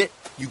you're bit,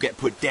 you get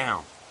put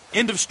down.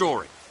 End of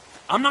story.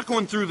 I'm not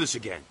going through this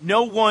again.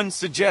 No one's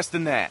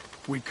suggesting that.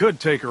 We could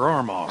take her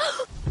arm off.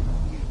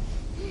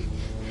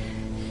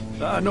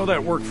 I know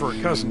that worked for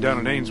a cousin down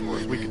in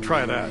Ainsworth. We could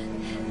try that.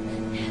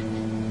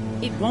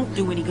 It won't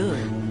do any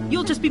good.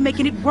 You'll just be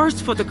making it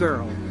worse for the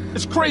girl.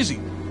 It's crazy.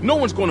 No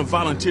one's going to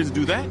volunteer to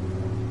do that.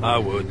 I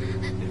would,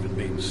 if it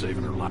means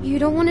saving her life. You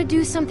don't want to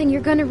do something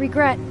you're gonna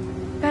regret.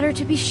 Better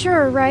to be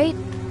sure, right?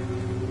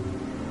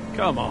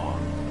 Come on.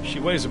 She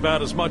weighs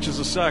about as much as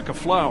a sack of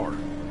flour.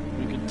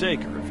 We could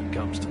take her if it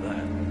comes to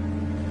that.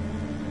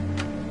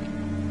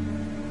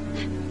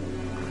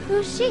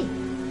 Who's she?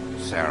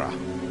 Sarah,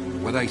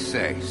 what I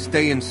say,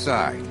 stay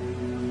inside.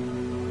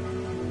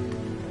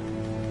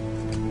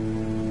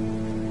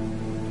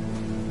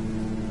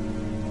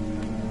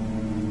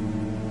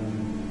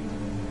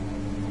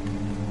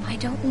 I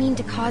don't mean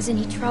to cause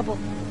any trouble.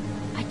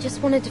 I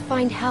just wanted to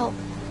find help.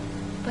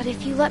 But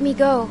if you let me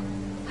go,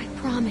 I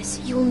promise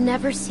you'll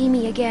never see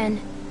me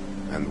again.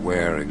 And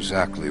where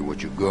exactly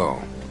would you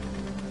go?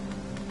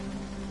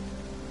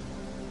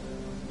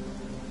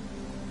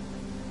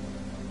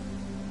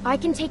 I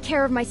can take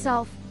care of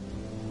myself.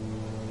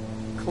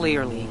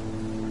 Clearly.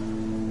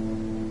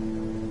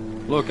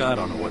 Look, I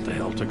don't know what the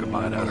hell took a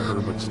bite out of her,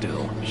 but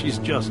still, she's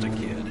just a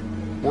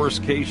kid.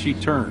 Worst case, she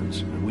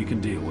turns, and we can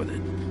deal with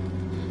it.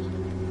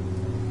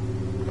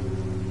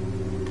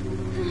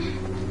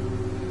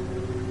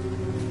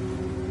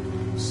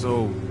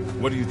 So,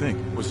 what do you think?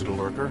 Was it a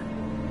lurker?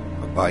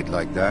 A bite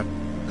like that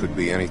could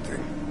be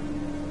anything.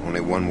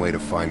 Only one way to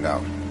find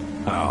out.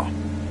 How?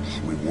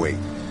 We wait.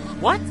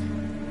 What?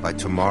 By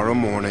tomorrow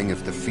morning,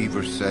 if the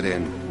fever set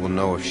in, we'll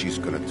know if she's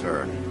gonna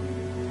turn.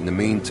 In the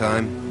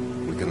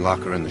meantime, we can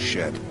lock her in the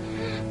shed.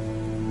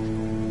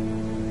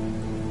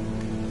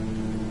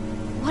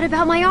 What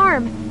about my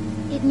arm?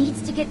 It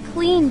needs to get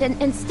cleaned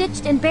and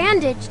stitched and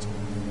bandaged.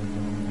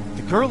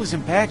 The girl is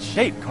in bad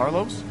shape,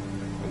 Carlos.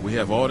 We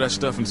have all that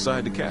stuff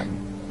inside the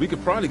cabin. We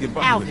could probably get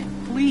by with it.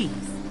 Alvin, please.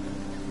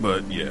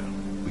 But yeah,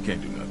 we can't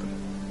do nothing.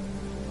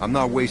 I'm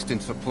not wasting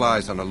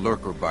supplies on a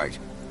lurker bite.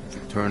 If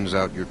it turns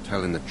out you're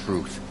telling the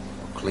truth,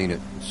 I'll clean it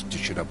and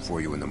stitch it up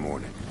for you in the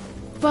morning.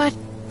 But...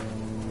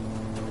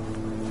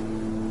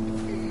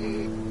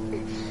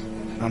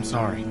 I'm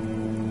sorry.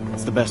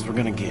 It's the best we're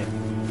gonna get.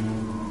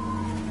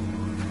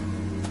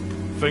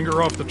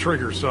 Finger off the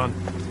trigger, son.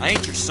 I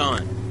ain't your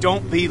son.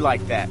 Don't be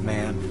like that,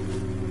 man.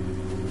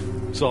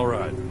 It's all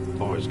right.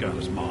 Boy's got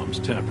his mom's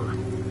temper.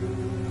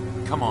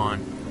 Come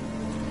on.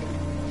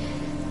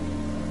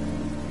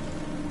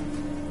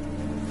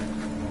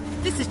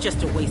 This is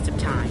just a waste of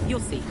time.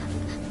 You'll see.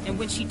 And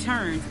when she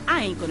turns,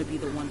 I ain't gonna be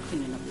the one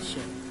cleaning up the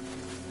shit.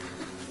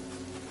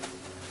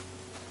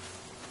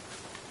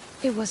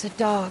 it was a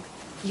dog.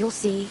 You'll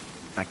see.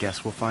 I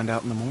guess we'll find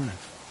out in the morning.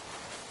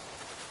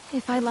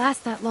 If I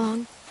last that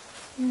long,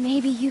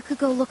 maybe you could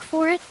go look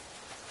for it?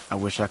 I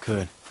wish I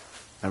could.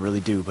 I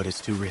really do, but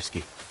it's too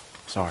risky.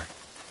 Sorry.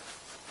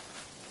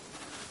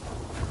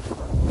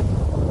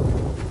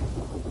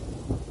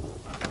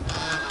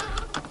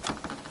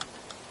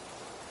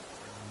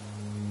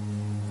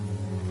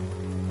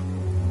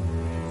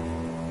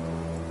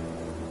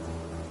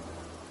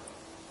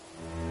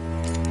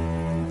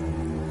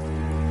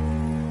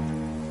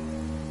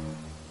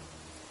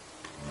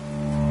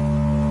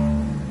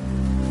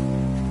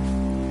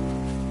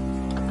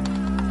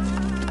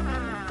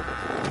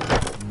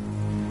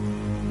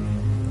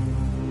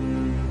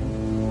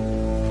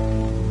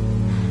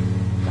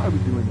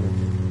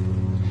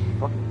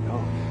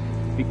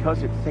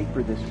 Because it's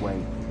safer this way,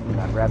 and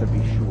I'd rather be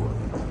sure.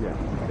 Yeah,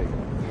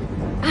 safer.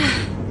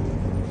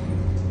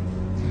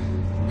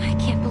 I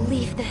can't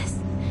believe this.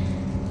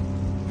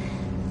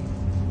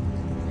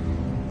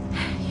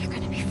 You're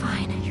gonna be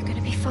fine. You're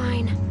gonna be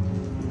fine.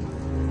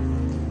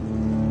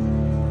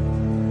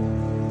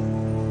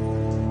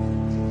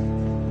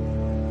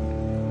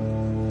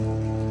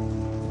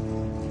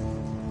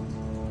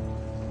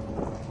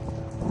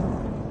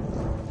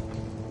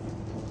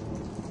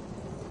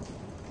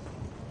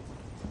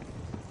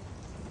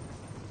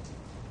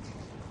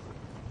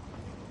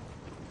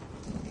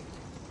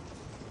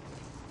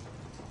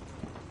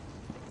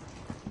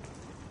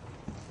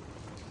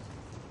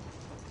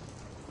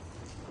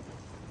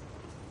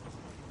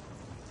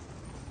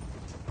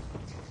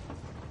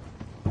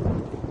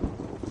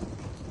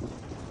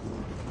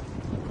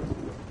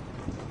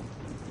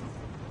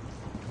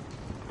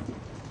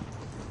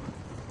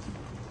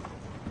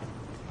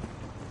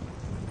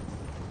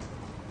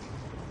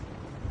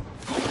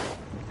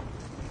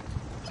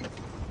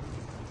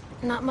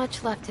 Not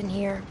much left in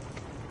here.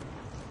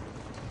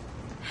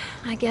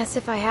 I guess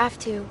if I have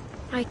to,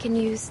 I can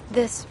use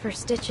this for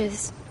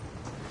stitches.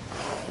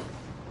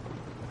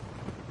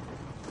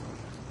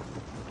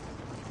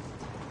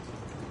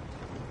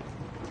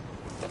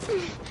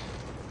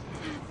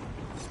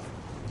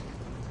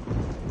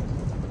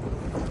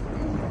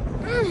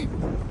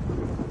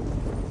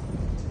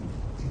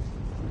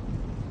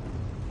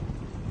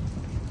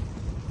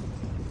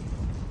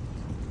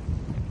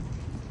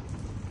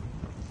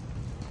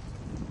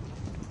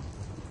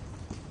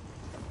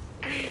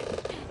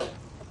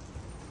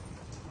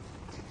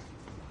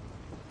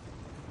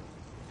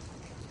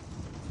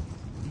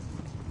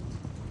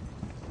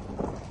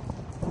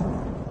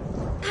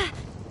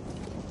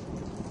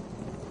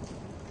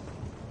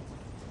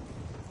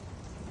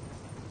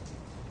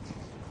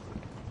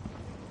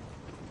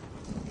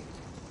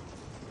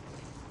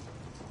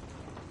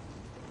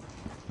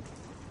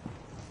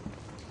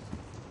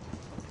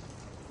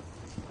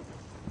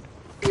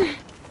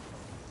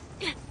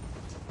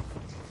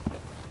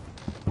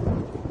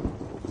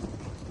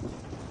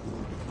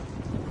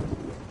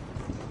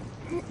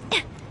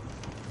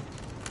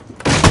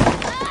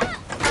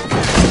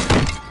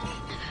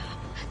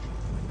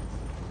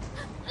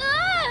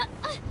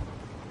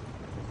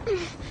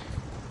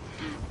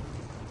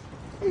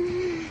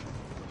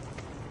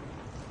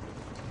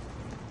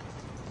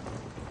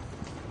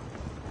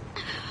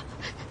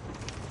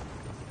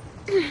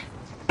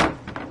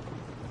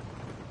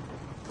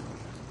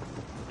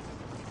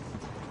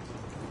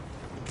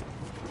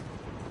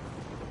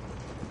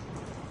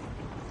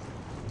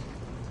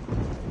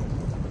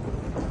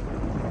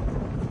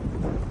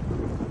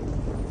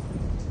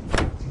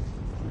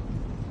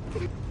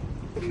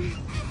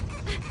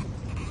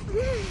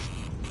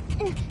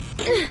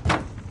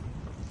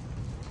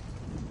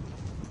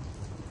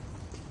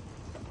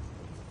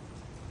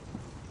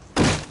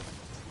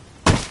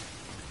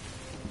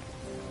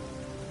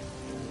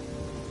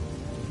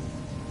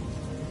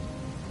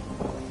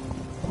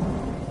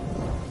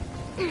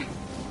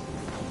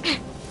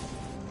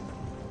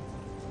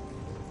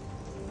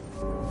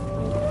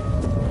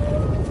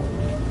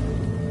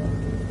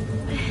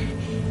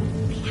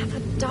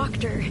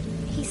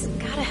 He's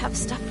gotta have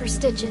stuff for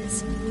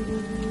stitches.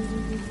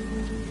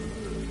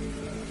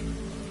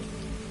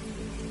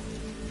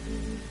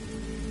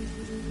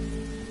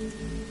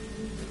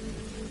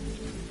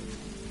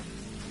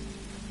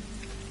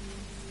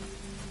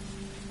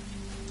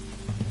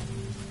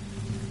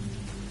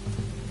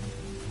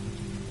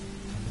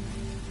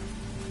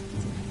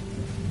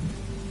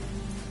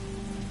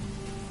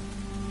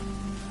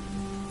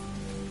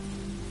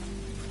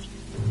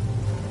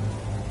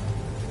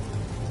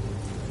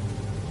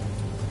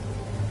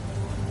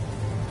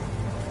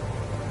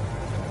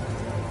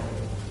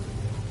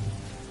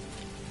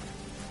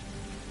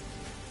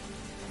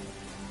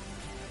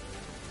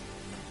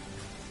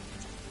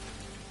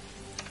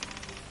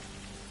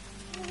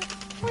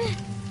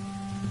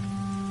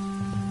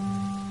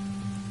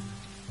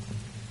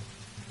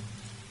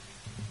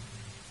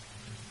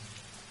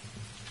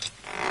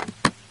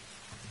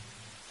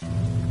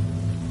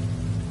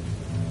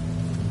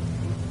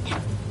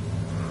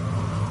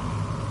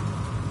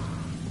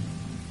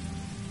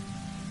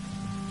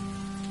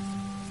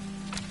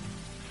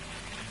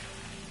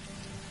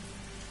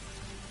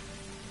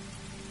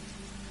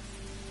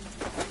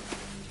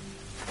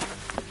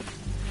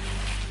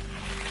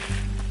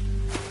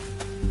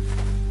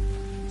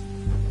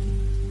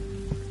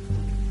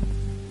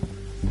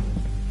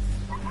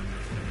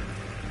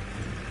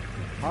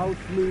 House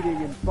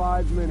meeting in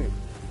 5 minutes.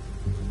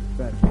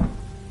 That's good.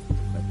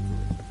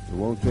 It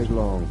won't take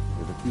long.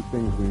 There's a few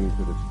things we need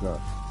to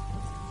discuss.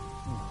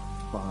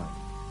 Fine.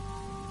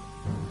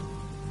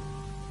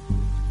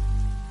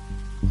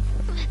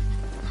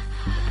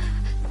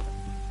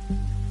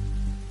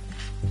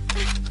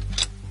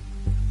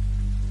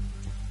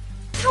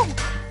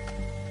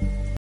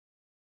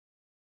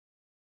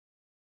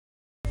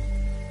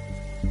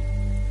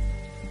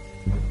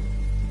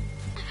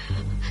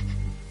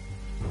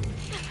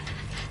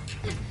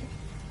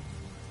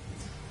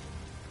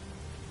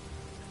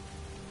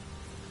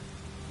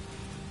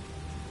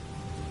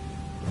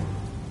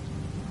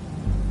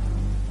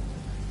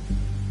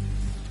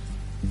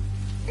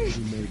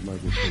 Made my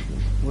decision.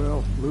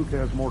 Well, Luke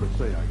has more to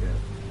say, I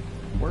guess.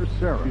 Where's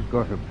Sarah? She's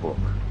got her book.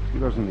 She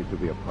doesn't need to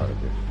be a part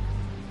of this.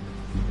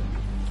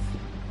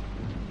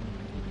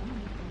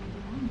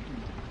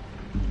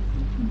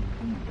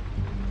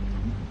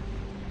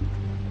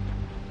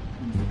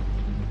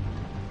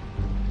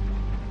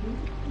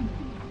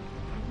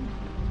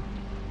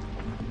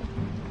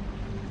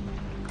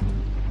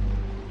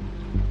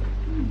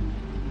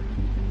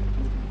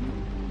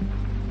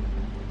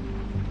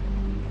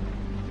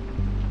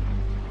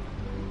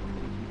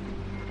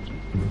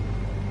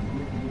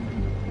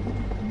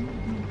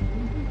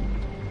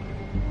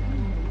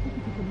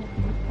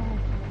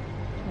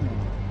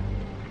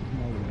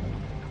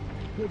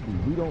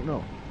 We don't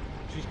know.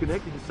 She's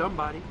connected to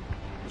somebody.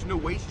 There's no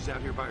way she's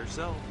out here by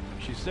herself.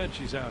 She said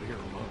she's out here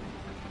alone.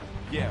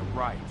 Yeah,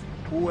 right.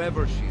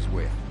 Whoever she's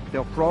with.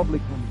 They'll probably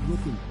come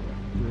looking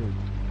for her.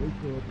 They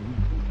said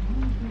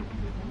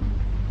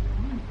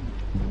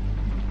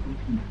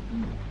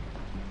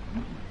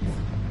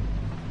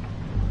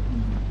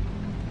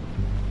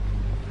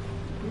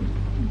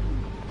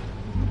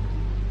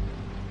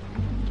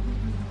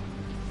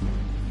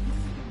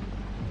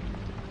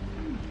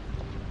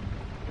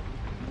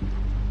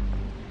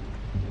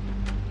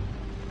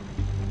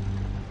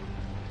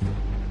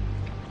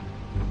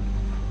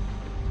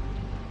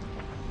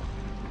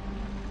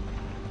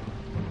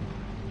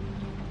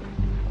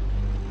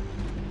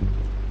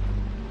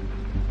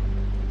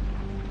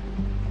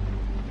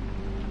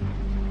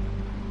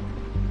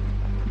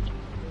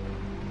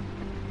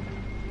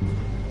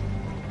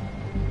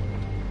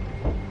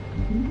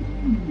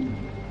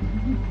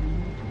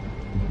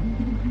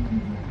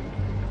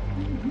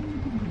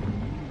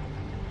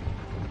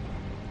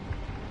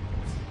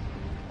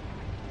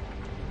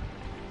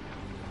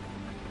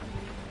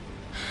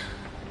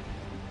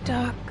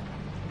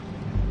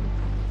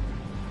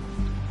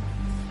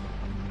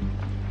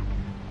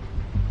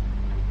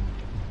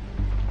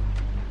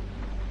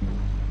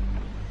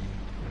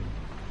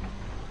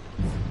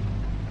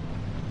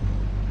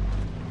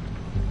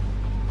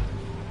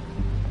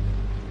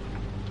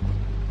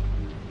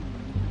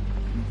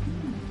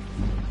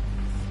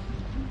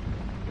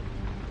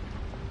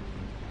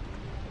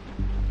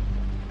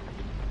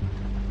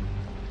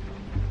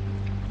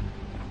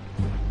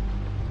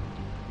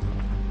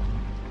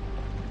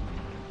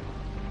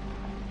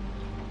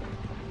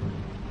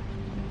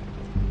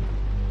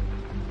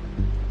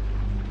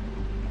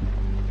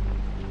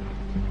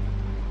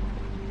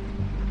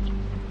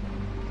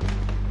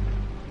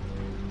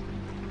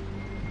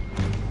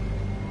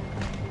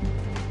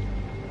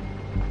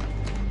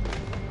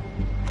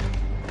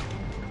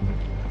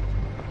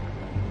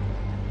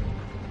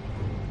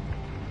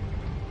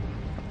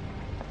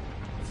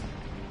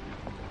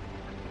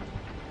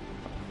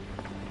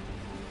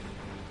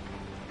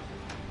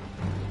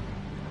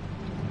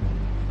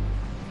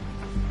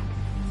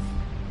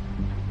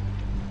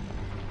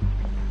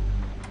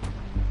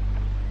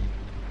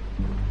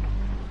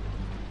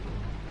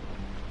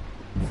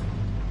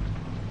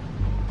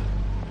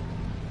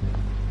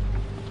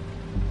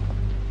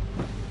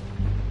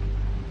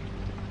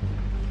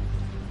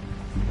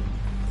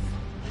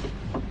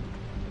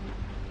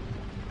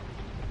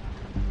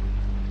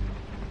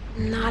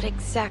Not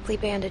exactly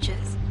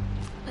bandages,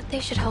 but they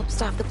should help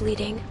stop the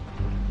bleeding.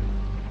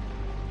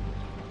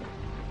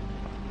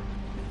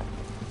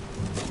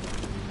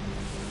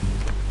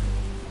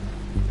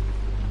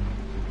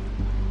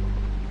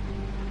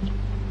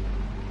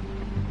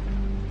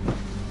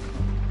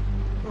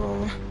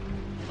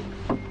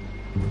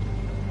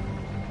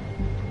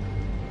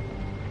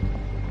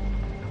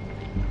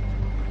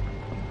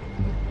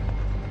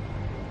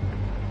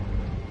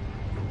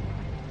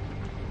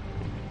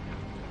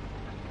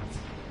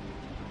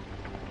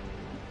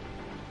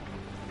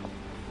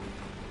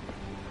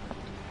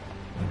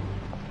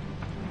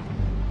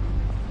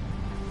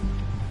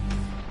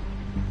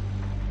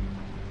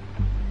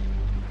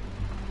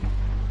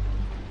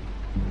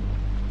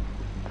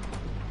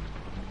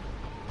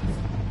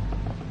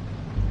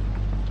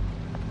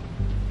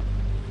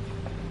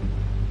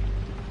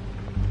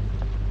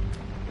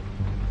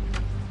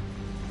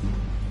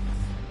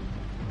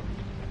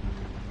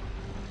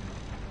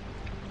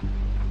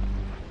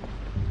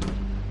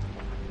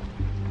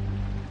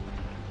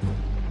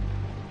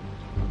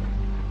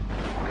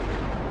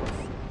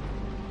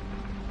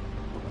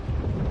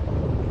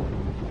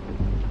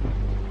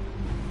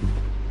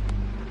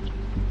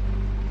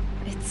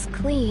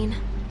 Clean.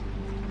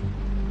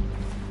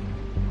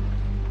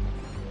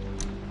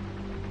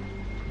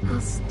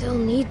 I'll still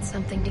need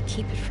something to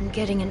keep it from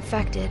getting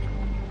infected.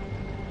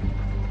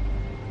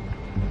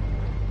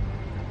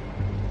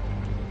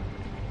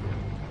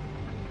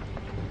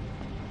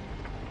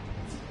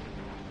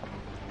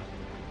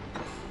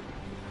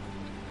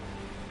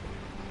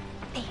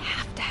 They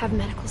have to have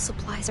medical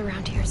supplies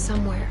around here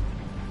somewhere.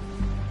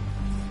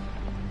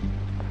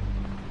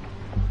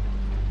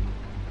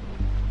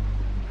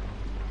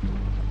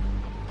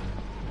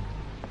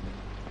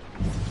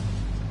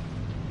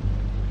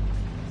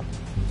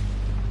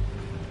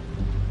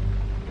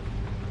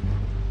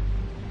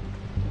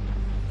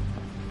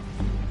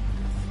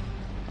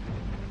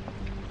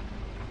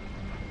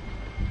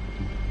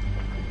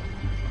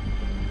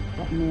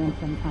 Man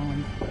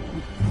sometimes.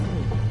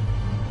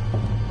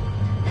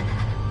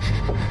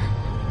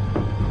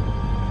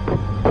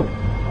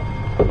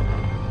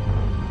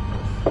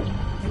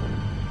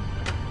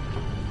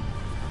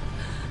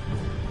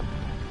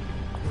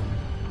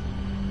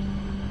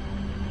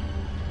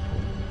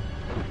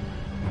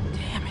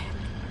 Damn it.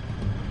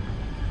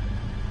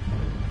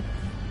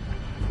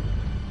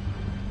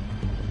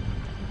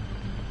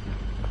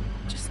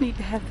 Just need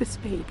to have this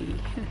baby.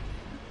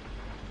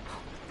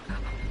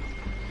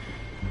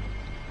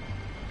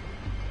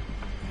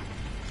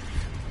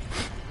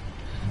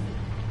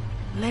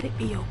 Let it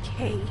be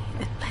okay,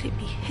 and let it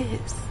be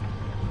his.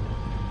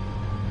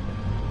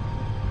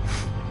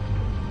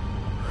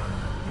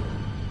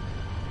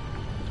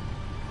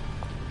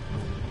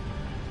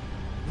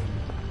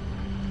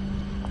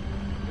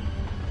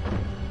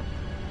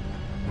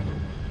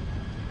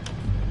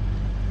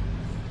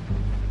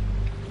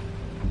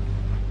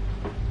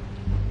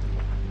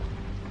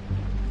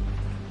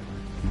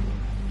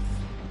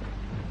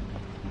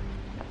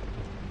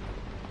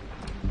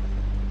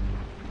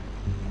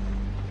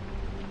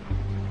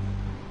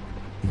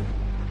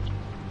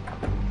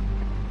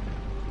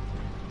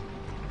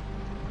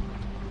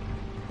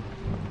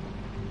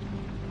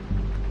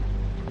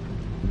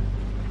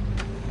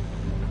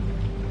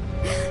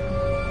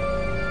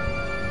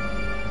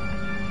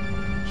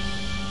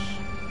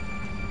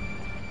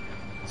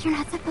 You're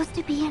not supposed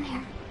to be in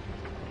here.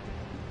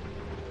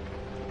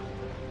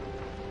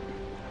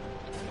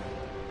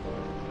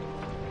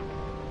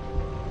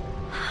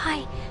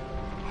 Hi.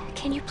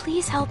 Can you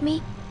please help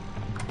me?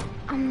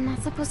 I'm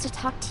not supposed to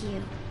talk to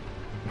you.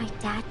 My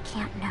dad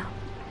can't know.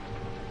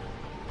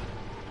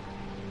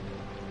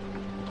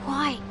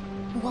 Why?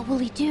 What will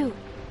he do?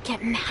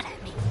 Get mad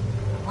at me.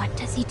 What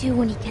does he do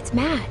when he gets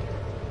mad?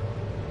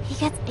 He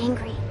gets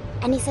angry,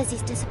 and he says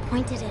he's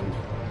disappointed in me.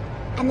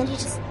 And then he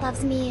just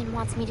loves me and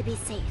wants me to be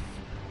safe.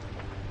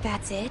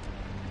 That's it?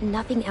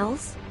 Nothing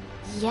else?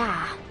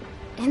 Yeah.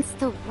 It's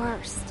the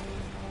worst.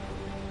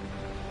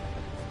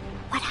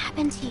 What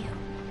happened to you?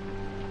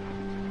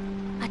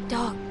 A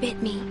dog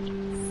bit me.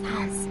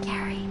 Sounds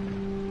scary.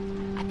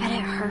 I bet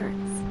it hurts.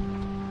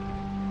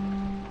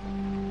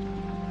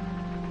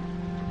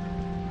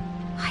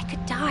 I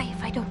could die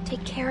if I don't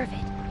take care of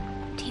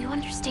it. Do you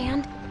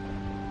understand?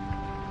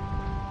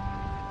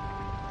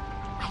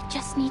 I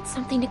just need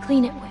something to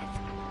clean it with.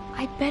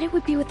 I bet it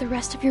would be with the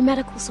rest of your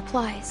medical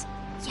supplies.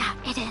 Yeah,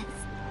 it is.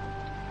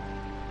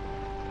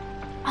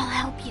 I'll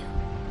help you.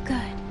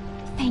 Good.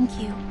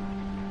 Thank you.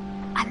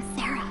 I'm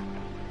Sarah.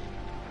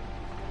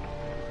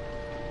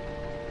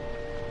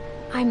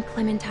 I'm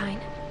Clementine.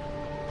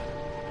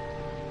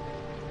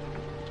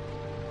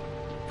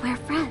 We're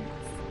friends,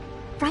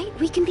 right?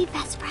 We can be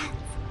best friends.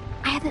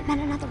 I haven't met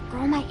another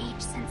girl my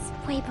age since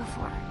way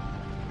before.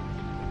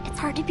 It's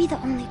hard to be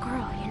the only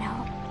girl, you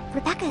know?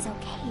 Rebecca's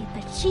okay,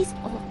 but she's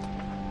old.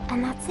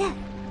 And that's it.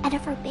 And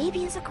if her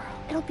baby is a girl,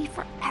 it'll be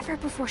forever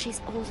before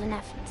she's old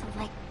enough to,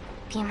 like,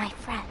 be my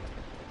friend.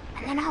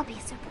 And then I'll be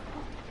super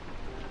old.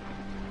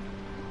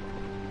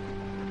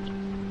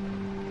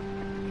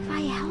 If I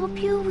help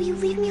you? Will you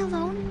leave me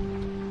alone?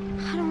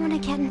 I don't want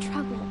to get in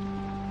trouble.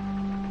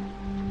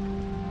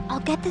 I'll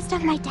get the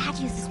stuff my dad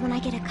uses when I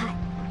get a cut.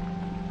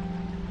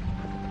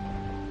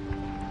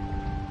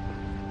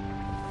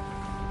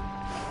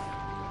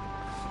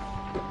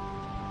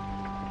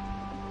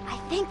 I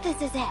think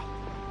this is it.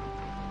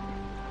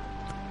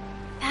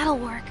 That'll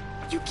work.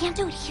 You can't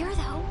do it here,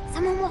 though.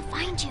 Someone will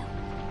find you.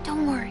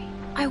 Don't worry,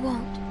 I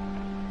won't.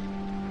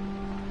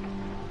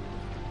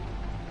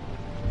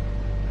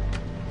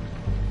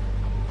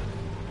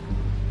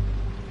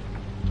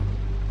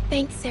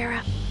 Thanks,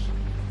 Sarah.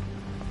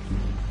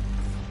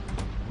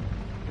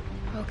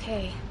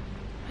 Okay,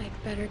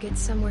 I'd better get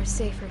somewhere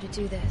safer to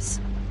do this.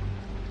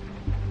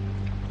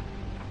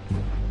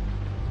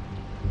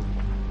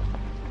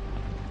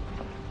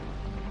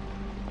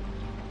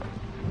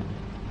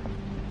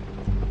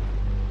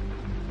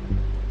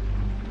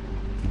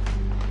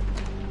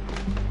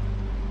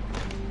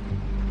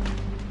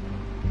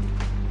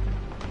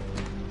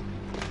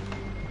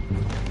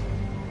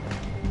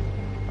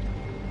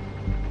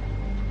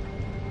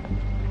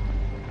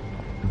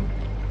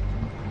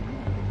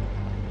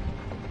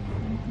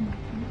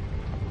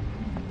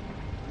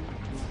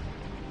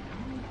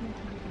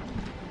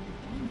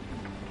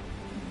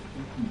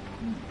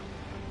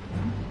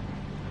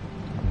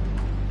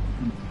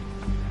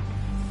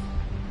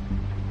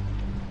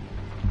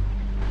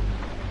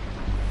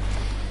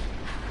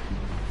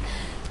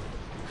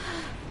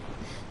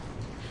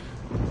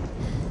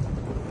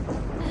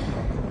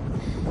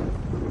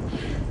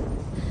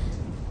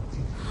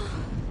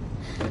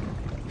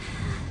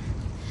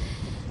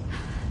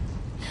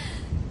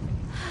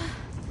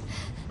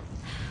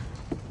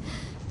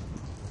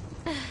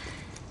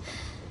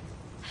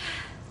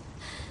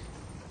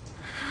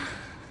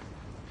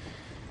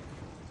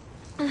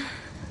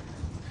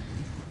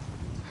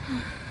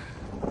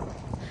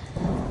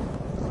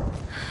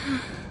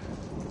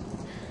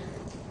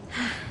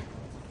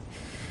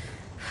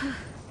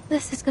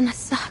 This is gonna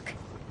suck.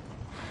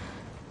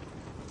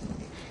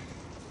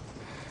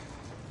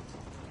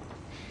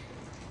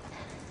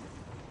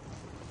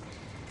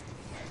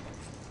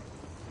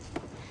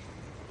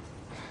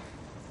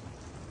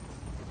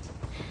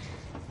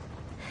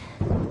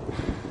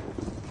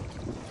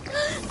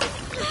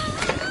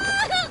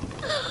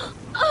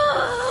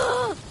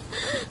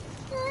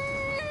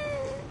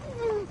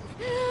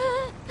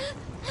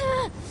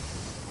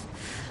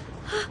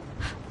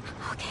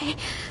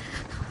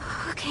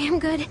 Okay, I'm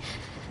good.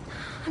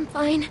 I'm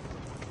fine.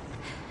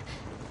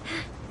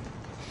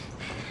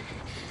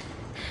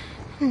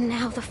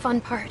 Now the fun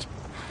part.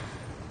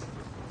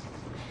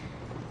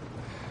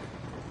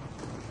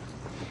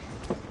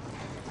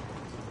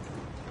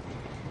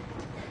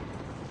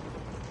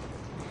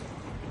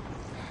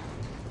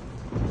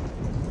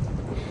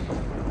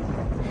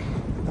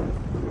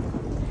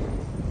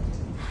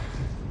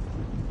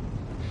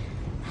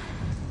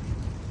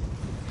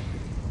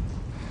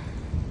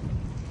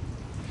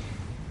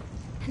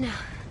 Now,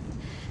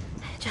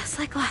 just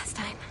like last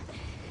time.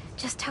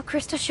 Just how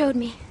Krista showed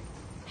me.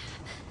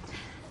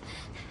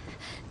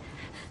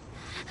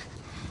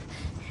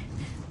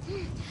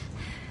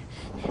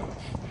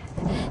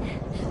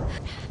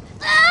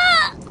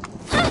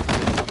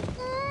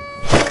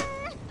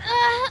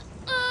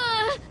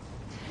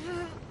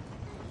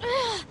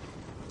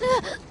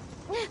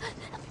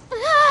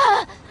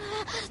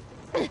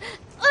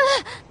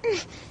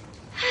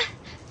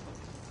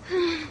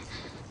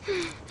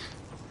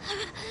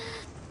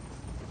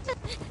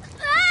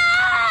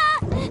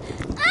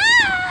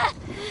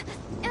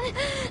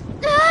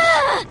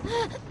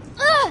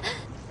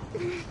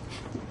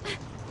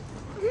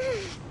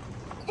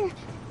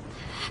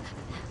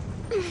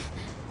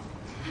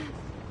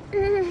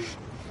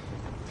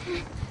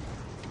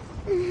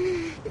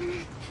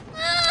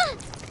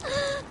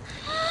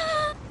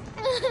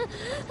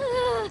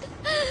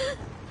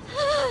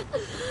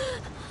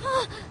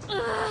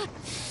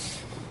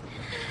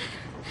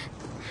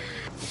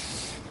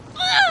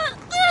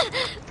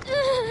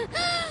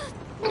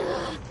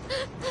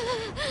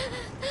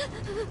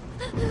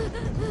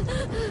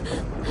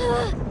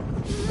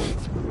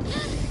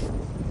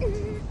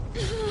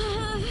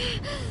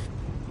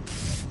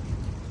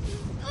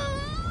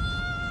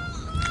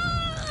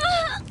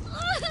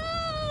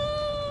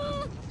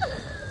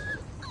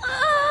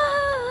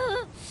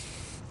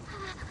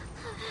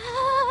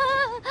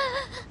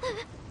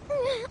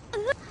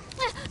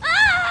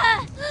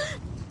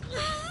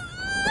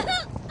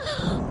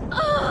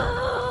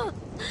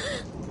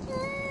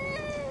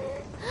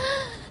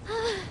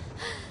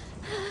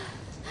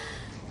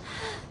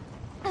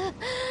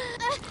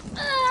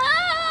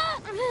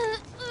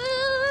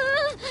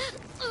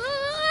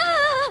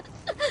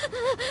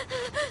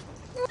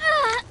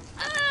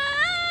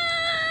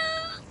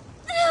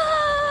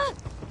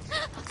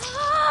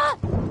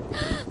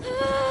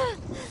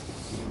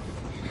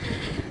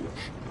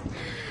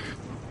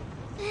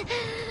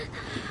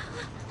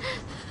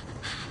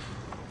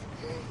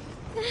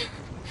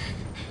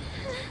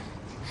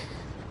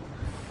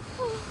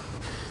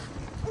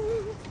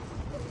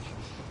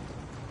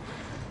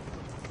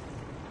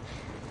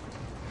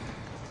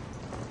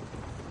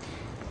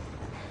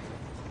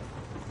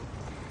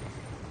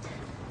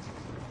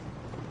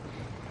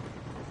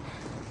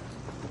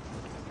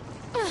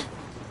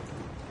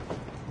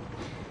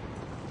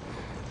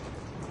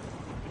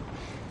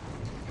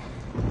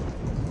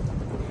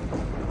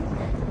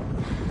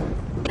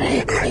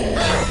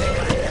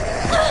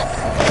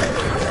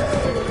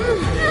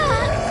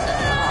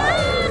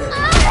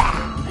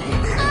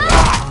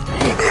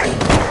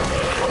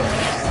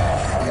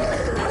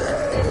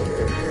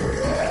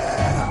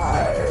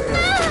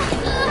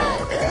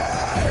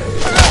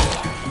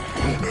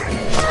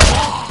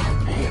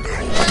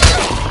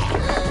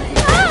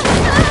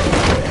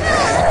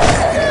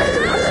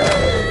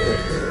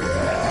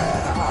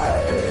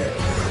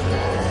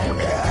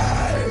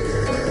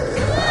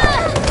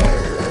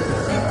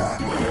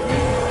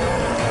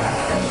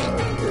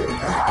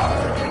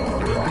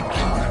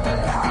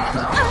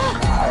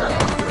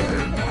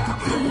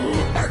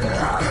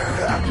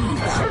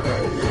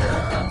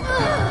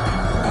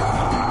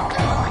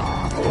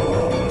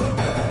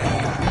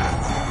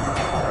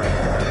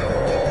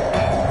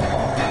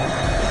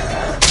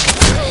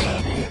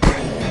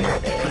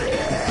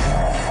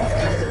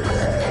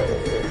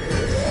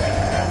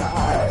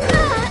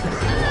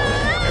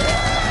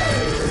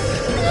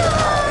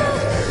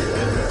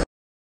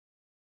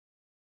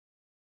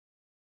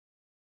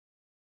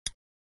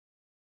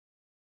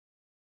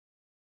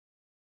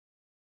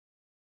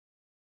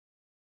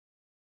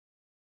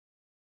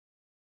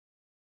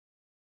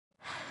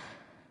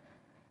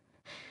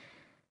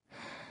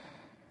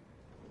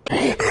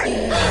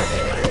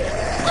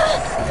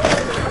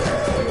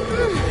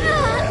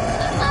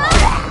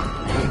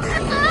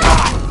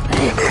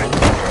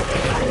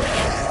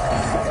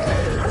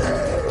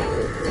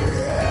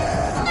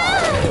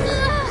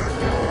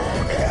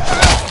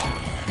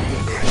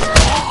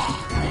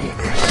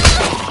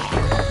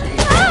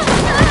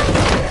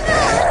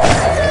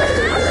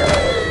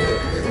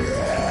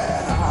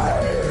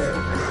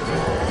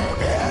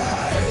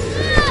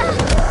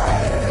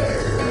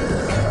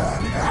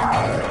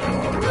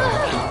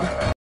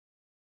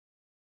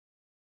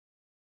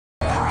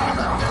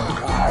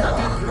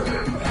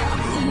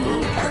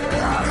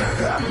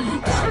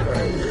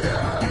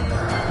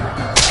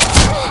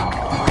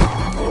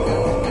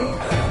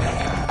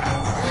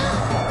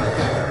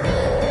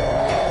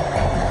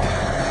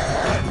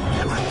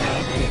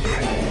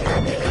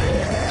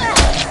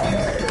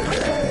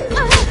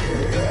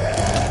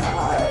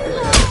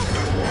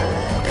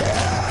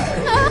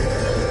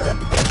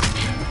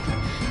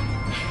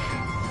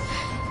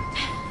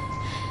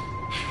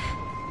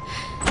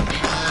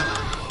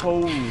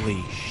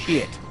 Holy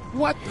shit.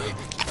 What the?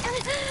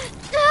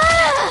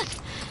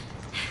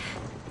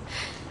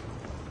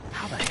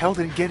 How the hell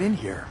did it get in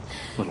here?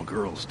 Little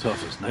girl's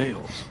tough as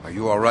nails. Are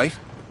you all right?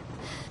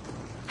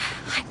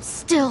 I'm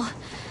still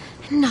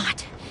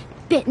not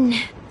bitten.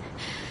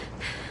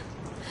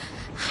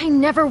 I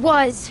never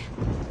was.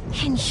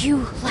 And you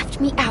left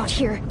me out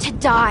here to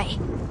die.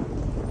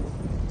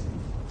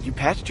 You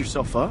patched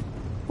yourself up?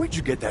 Where'd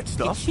you get that Did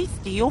stuff? she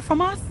steal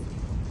from us?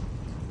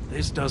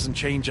 This doesn't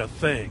change a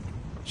thing.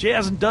 She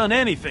hasn't done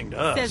anything to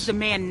us. Says the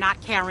man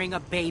not carrying a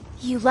babe.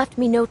 You left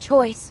me no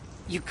choice.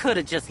 You could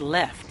have just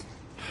left.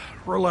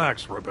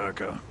 Relax,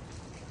 Rebecca.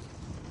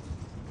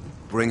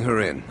 Bring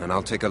her in, and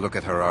I'll take a look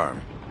at her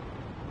arm.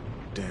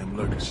 Damn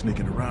lurkers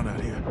sneaking around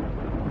out here.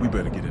 We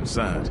better get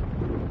inside.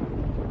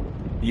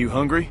 You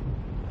hungry?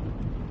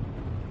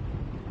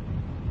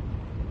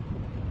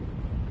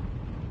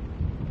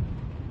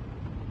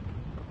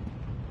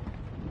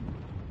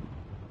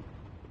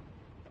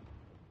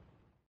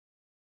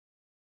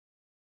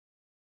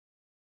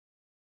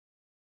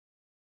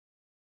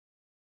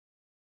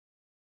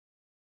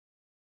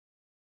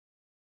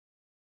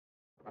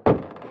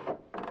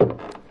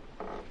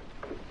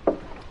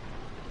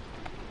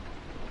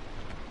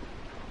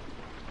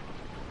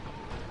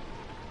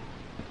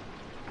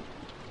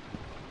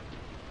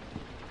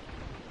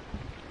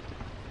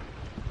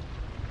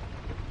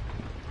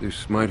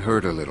 This might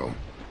hurt a little.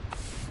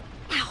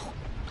 Ow.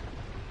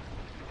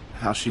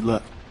 How's she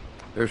look?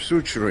 Her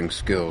suturing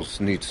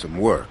skills need some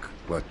work,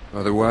 but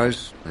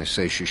otherwise, I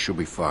say she should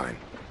be fine.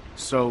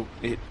 So,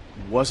 it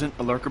wasn't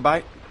a lurker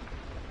bite?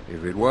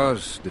 If it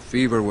was, the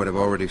fever would have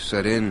already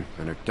set in,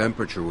 and her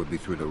temperature would be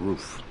through the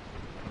roof.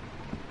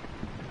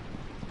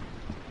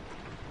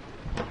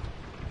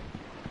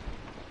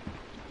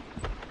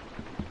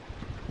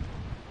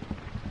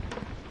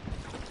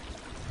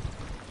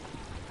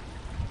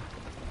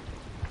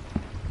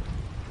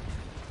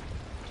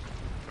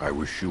 I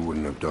wish you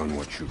wouldn't have done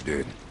what you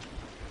did.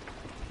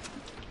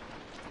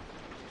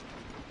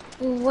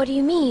 What do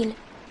you mean?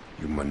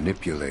 You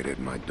manipulated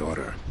my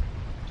daughter.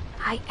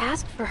 I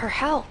asked for her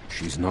help.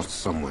 She's not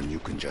someone you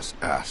can just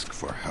ask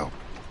for help.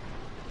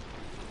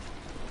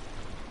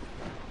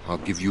 I'll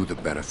give you the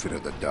benefit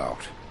of the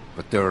doubt,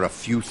 but there are a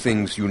few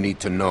things you need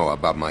to know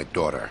about my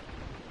daughter.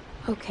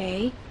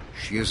 Okay.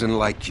 She isn't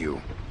like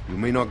you. You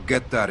may not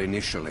get that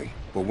initially,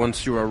 but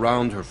once you're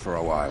around her for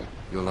a while,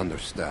 you'll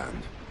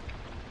understand.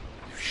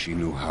 If she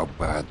knew how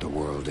bad the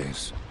world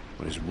is,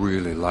 what it's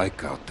really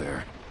like out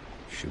there,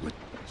 she would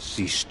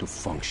cease to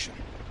function.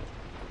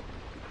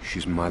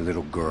 She's my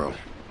little girl.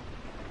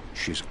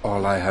 She's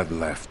all I have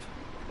left,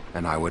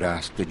 and I would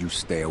ask that you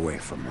stay away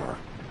from her.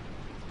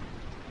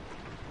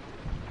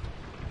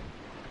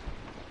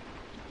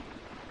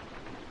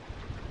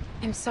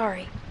 I'm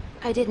sorry.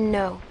 I didn't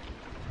know.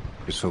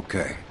 It's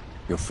okay.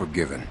 You're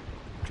forgiven.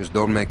 Just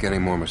don't make any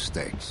more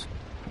mistakes.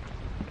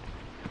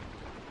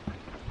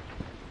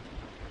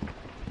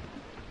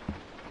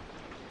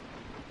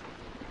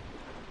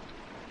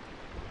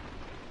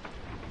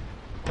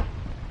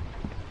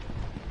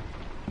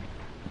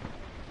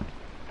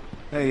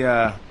 Hey,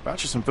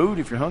 brought you some food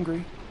if you're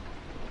hungry.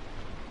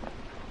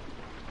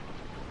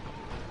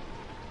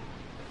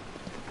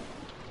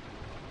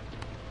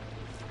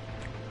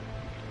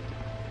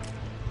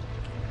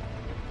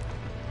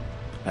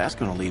 That's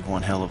gonna leave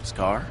one hell of a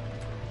scar.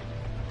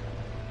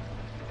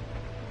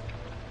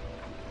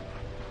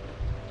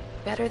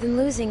 Better than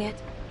losing it.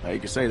 You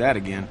could say that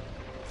again.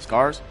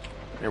 Scars?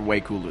 They're way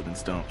cooler than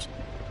stumps.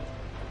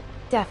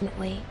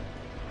 Definitely.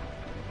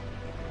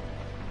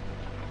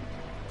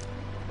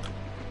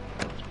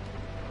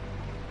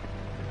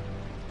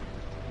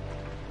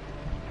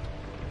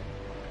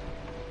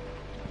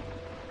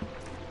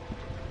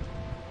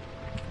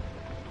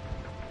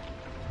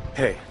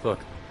 Hey, look.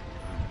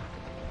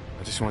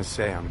 I just want to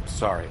say I'm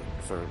sorry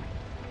for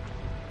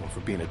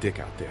being a dick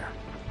out there.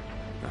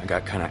 I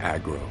got kind of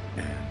aggro,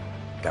 and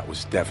that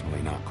was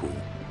definitely not cool.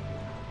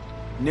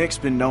 Nick's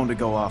been known to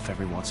go off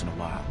every once in a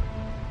while.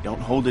 Don't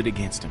hold it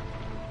against him.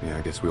 Yeah,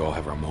 I guess we all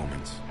have our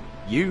moments.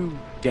 You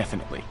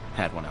definitely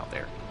had one out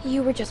there.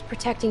 You were just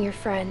protecting your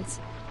friends.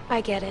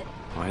 I get it.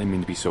 Well, I didn't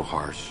mean to be so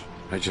harsh.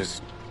 I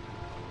just...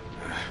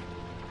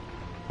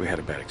 we had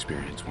a bad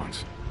experience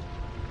once.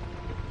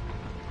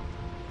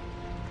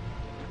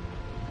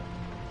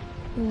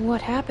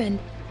 What happened?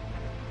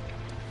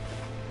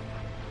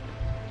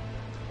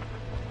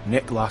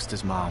 Nick lost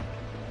his mom.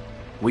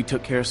 We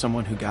took care of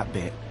someone who got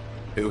bit.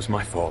 It was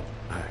my fault.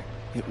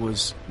 It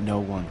was no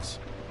one's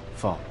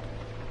fault.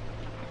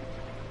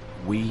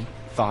 We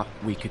thought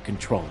we could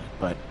control it,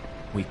 but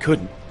we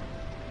couldn't.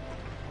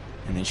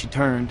 And then she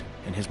turned,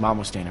 and his mom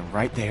was standing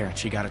right there, and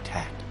she got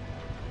attacked.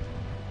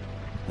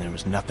 And there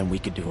was nothing we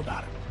could do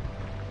about it.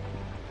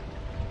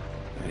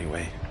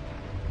 Anyway,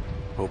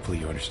 hopefully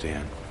you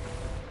understand.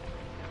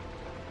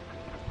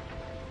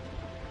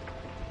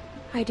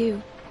 I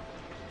do.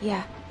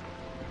 Yeah.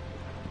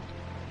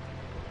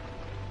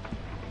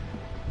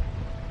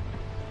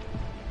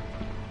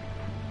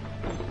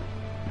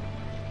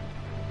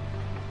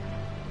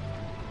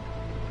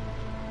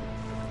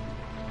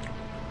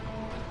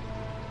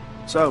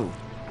 So,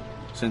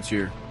 since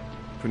you're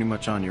pretty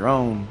much on your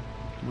own,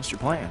 what's your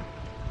plan?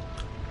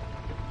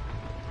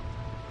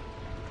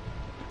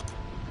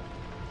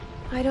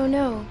 I don't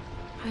know.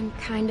 I'm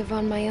kind of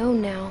on my own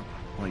now.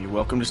 Well, you're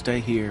welcome to stay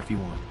here if you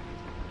want.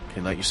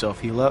 Okay, let yourself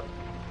heal up.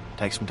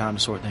 Take some time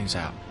to sort things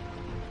out.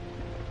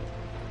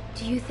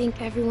 Do you think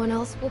everyone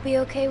else will be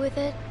okay with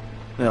it?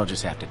 They'll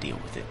just have to deal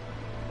with it.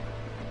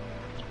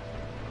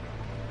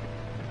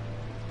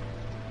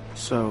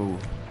 So,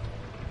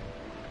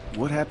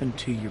 what happened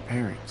to your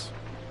parents?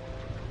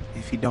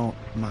 If you don't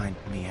mind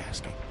me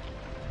asking.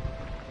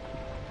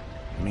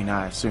 I mean,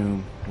 I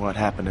assume what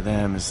happened to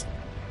them is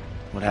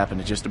what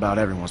happened to just about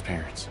everyone's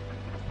parents.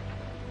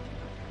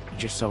 You're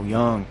just so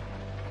young.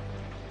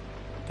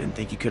 Didn't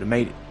think you could have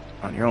made it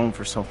on your own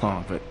for so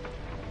long, but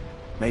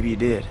maybe you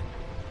did.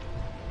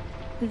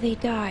 They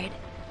died.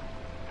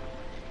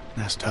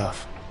 That's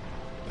tough.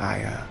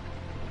 I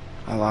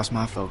lost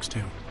my folks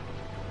too.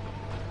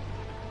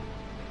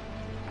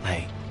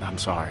 Hey, I'm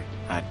sorry.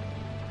 I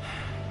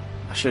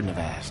shouldn't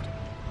have asked.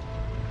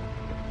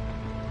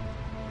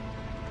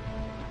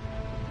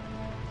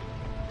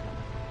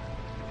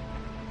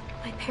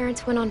 My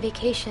parents went on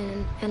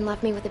vacation and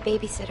left me with a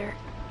babysitter.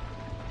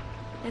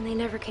 And they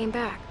never came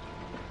back.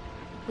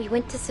 We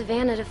went to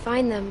Savannah to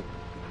find them,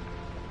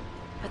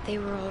 but they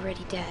were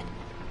already dead.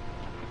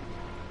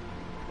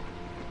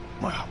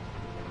 Wow.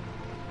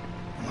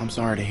 Well, I'm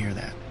sorry to hear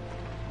that.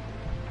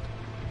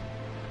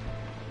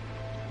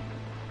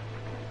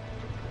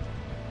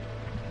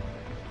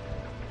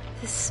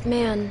 This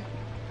man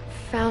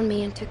found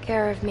me and took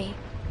care of me.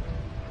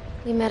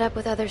 We met up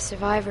with other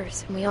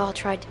survivors and we all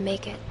tried to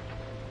make it.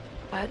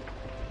 But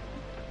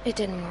it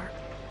didn't work.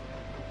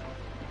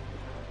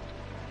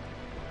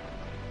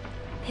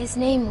 His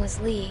name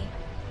was Lee.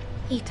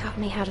 He taught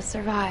me how to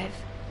survive.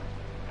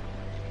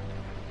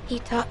 He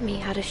taught me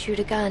how to shoot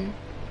a gun.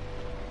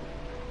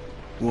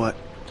 What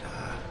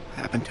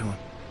happened to him?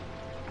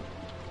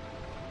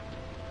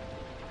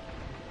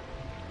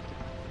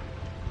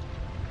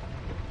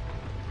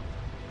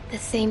 The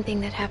same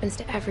thing that happens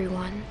to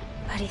everyone,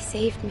 but he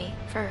saved me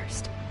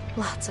first,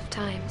 lots of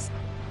times.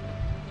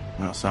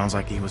 Well, sounds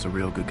like he was a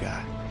real good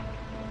guy.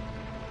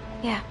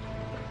 Yeah,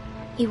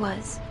 he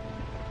was.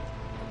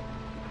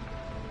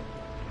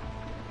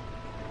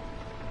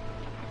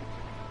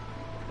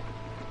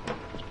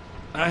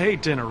 I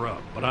hate to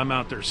interrupt, but I'm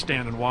out there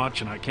standing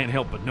watch and I can't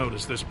help but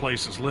notice this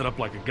place is lit up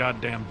like a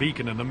goddamn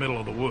beacon in the middle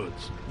of the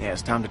woods. Yeah,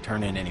 it's time to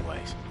turn in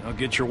anyways. Now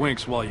get your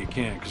winks while you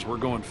can, because we're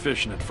going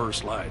fishing at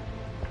first light.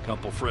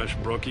 Couple fresh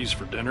brookies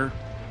for dinner?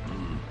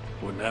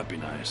 Wouldn't that be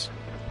nice?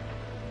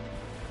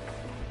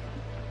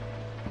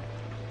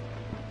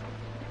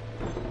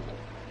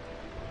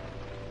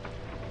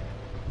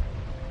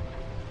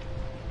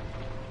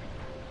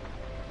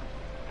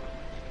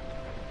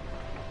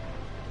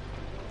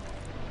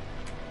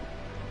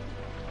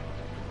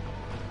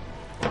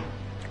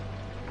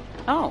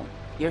 Oh,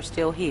 you're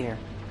still here.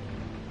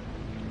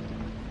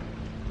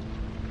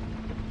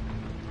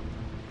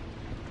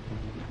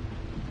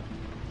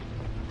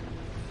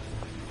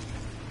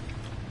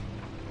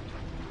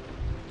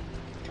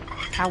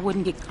 I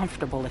wouldn't get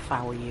comfortable if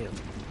I were you.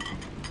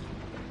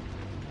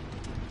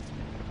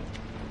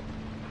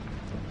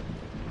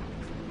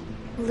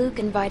 Luke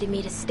invited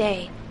me to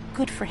stay.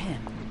 Good for him,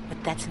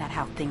 but that's not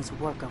how things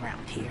work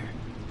around here.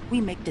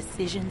 We make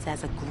decisions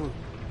as a group,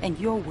 and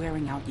you're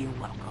wearing out your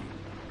welcome.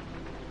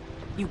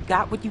 You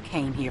got what you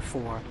came here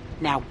for.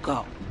 Now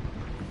go.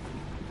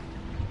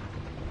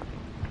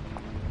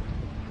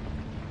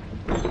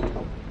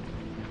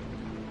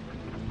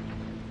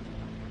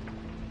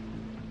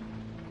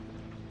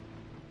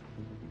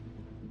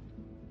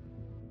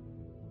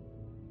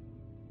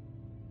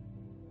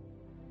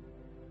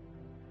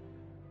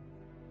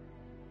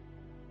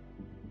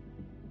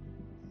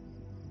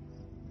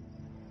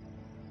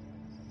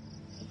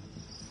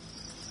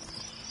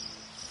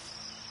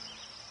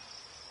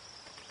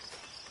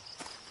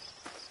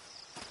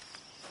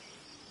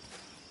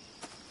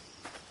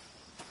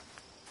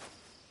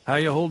 How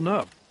you holding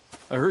up?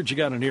 I heard you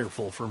got an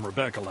earful from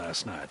Rebecca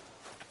last night.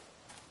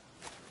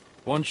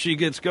 Once she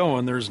gets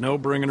going, there's no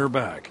bringing her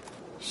back.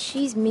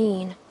 She's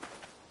mean.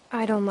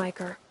 I don't like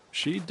her.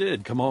 She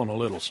did come on a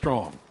little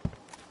strong.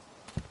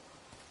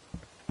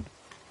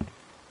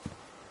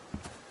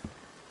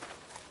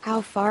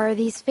 How far are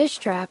these fish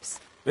traps?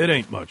 It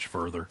ain't much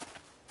further.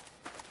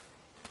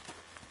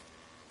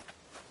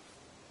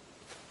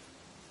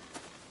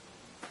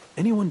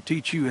 Anyone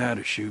teach you how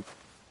to shoot?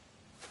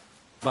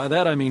 By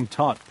that I mean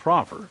taught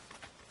proper.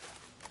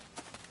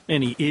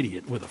 Any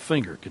idiot with a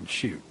finger can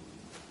shoot.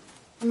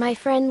 My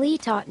friend Lee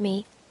taught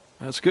me.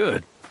 That's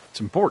good.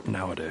 It's important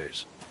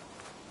nowadays.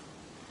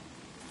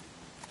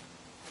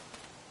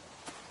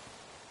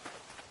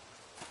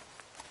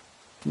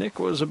 Nick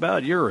was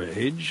about your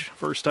age,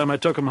 first time I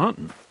took him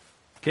hunting.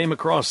 Came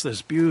across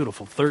this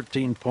beautiful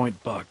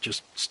 13-point buck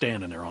just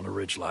standing there on the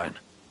ridgeline.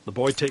 The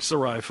boy takes the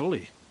rifle,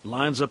 he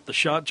lines up the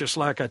shot just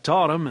like I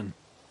taught him, and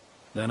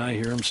then I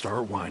hear him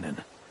start whining.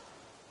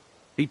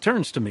 He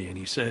turns to me and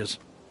he says,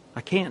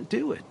 "I can't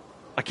do it.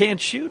 I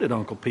can't shoot it,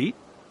 Uncle Pete.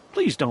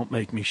 Please don't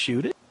make me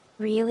shoot it."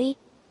 Really?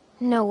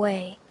 No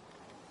way.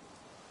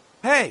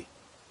 Hey!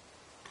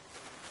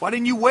 Why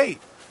didn't you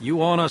wait? You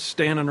want us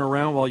standing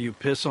around while you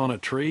piss on a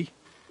tree?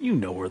 You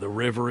know where the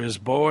river is,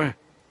 boy.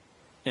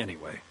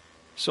 Anyway,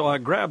 so I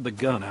grabbed the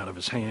gun out of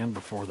his hand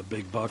before the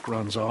big buck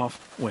runs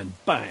off, when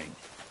bang,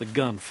 the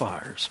gun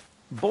fires.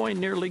 Boy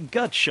nearly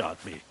gut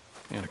shot me,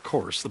 and of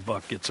course the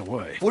buck gets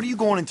away. What are you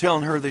going and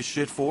telling her this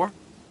shit for?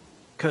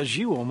 'Cause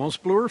you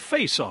almost blew her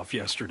face off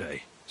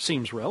yesterday.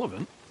 Seems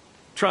relevant.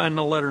 Trying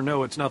to let her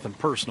know it's nothing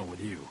personal with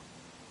you.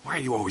 Why are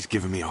you always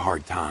giving me a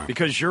hard time?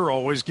 Because you're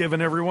always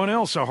giving everyone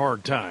else a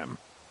hard time.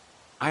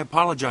 I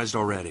apologized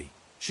already.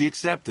 She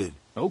accepted.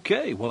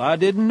 Okay, well I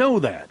didn't know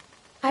that.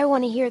 I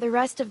want to hear the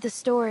rest of the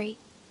story.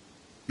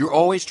 You're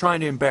always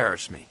trying to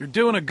embarrass me. You're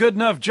doing a good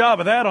enough job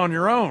of that on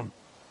your own.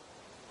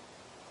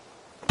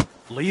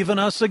 Leaving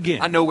us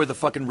again. I know where the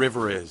fucking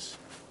river is.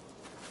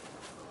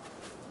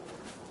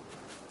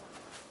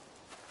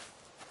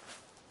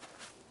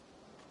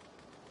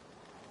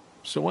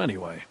 So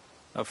anyway,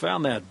 I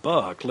found that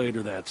buck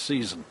later that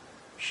season.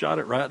 Shot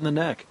it right in the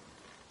neck.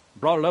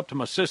 Brought it up to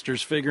my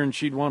sister's figuring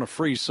she'd want to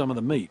freeze some of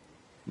the meat.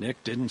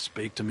 Nick didn't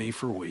speak to me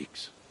for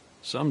weeks.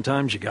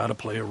 Sometimes you gotta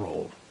play a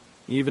role,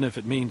 even if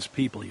it means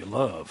people you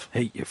love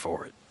hate you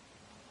for it.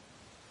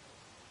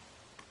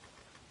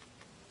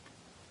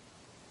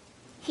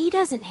 He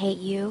doesn't hate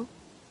you.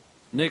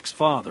 Nick's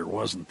father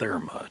wasn't there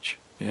much,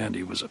 and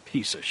he was a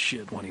piece of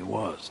shit when he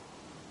was.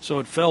 So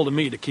it fell to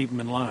me to keep him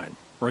in line,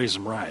 raise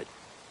him right.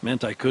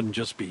 Meant I couldn't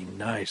just be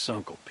nice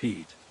Uncle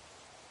Pete.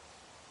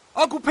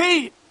 Uncle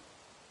Pete!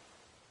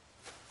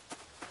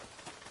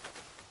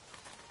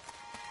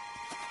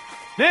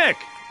 Nick!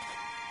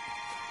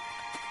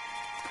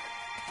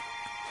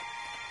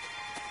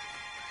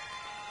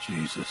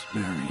 Jesus,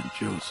 Mary, and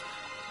Joseph.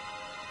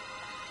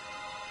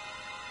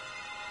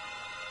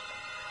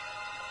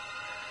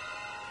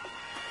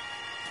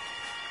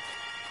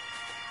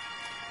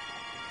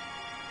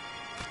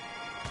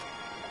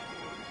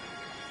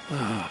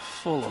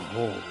 Full of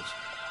holes.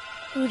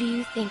 Who do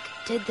you think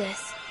did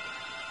this?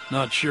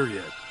 Not sure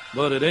yet,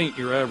 but it ain't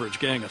your average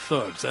gang of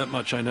thugs, that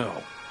much I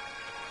know.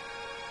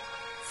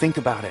 Think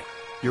about it.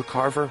 You're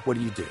Carver, what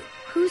do you do?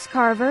 Who's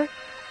Carver?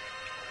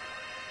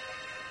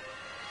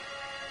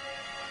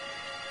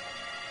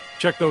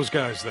 Check those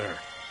guys there.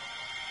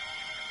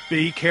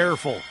 Be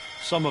careful.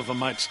 Some of them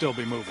might still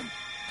be moving.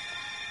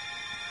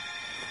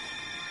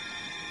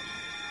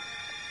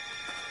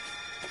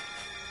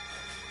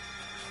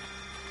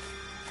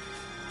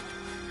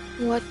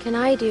 What can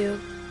I do?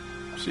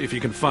 See if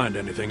you can find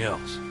anything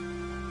else.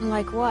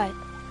 Like what?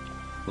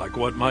 Like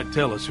what might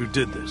tell us who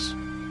did this.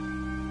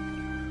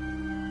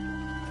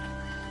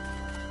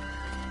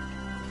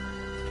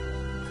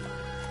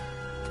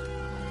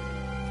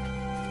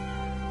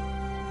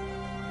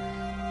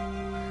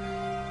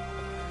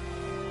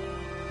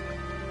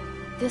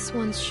 This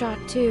one's shot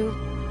too.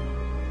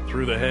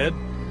 Through the head?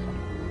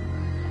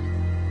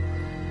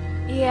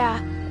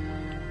 Yeah.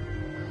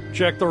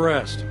 Check the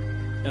rest.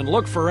 And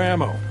look for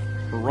ammo.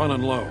 We're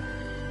running low.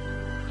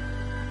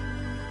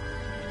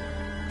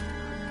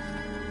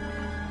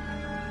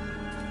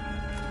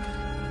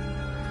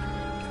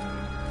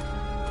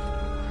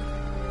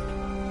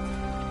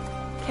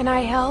 Can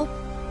I help?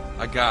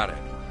 I got it.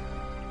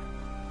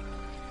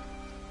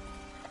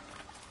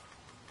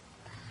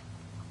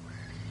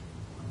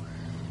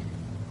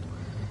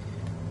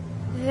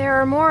 There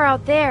are more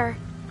out there.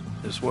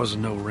 This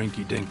wasn't no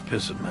rinky-dink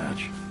pissing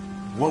match.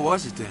 What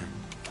was it then?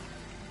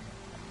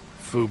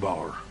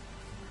 Foobar.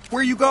 Where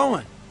are you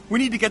going? We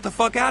need to get the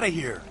fuck out of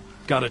here.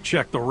 Gotta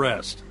check the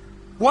rest.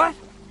 What?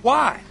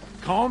 Why?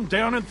 Calm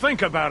down and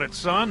think about it,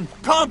 son.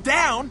 Calm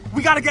down?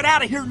 We gotta get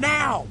out of here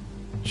now!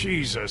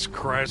 Jesus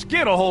Christ,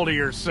 get a hold of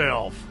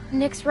yourself.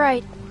 Nick's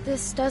right.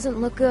 This doesn't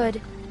look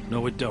good.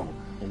 No, it don't.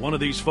 Well, one of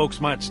these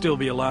folks might still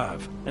be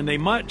alive, and they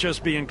might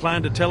just be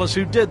inclined to tell us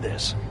who did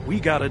this.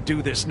 We gotta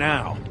do this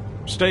now.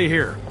 Stay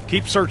here.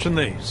 Keep searching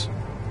these.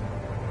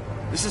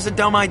 This is a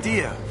dumb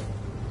idea.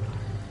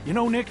 You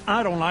know, Nick,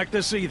 I don't like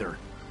this either.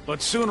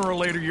 But sooner or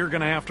later, you're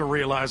gonna have to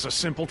realize a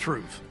simple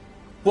truth.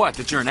 What,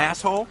 that you're an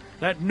asshole?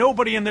 That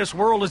nobody in this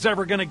world is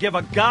ever gonna give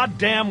a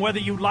goddamn whether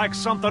you like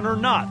something or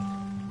not.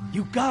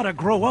 You gotta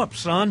grow up,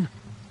 son.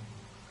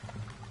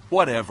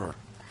 Whatever.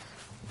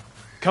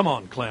 Come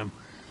on, Clem.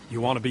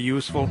 You want to be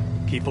useful?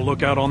 Keep a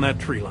lookout on that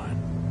tree line.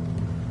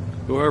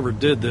 Whoever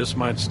did this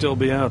might still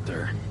be out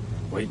there,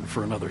 waiting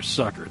for another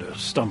sucker to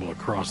stumble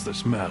across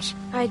this mess.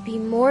 I'd be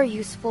more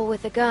useful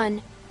with a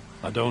gun.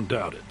 I don't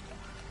doubt it.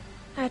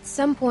 At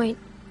some point,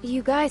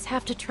 you guys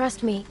have to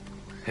trust me.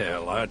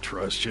 Hell, I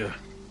trust you.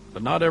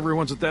 But not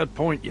everyone's at that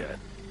point yet.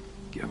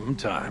 Give them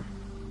time.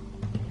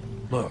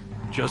 Look,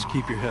 just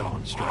keep your head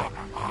on straight.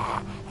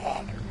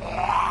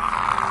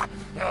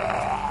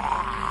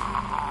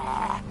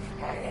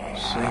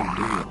 Same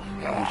deal.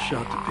 All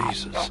shot to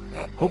pieces.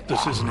 Hope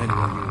this isn't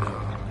anyone you know.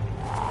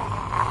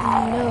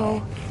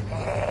 No.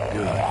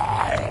 Good.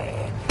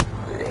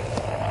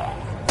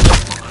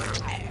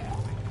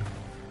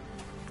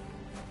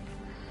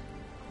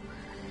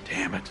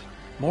 Damn it.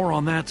 More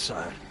on that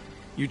side.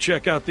 You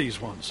check out these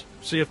ones.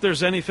 See if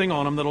there's anything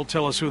on them that'll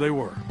tell us who they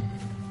were.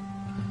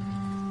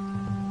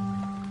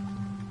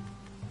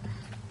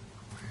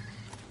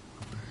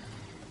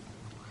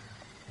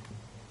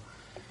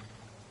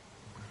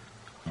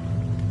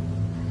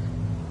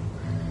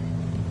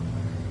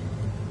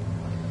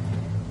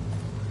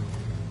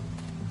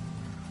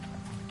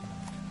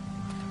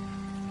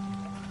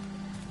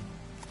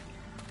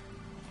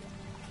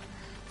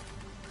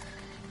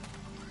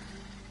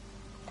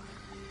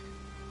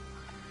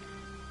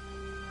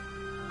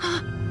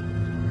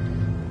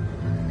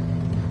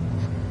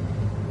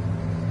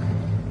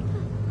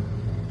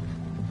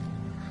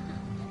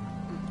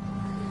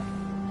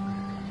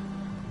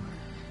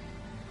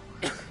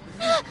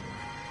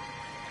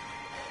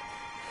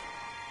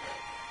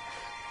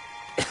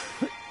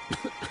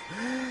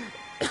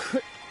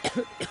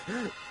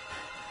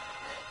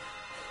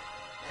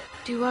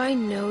 Do I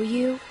know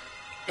you?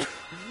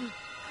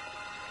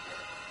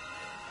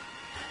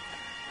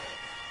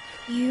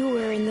 You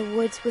were in the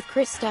woods with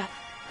Krista.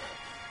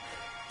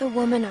 The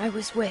woman I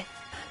was with.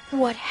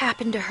 What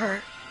happened to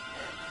her?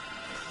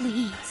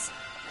 Please,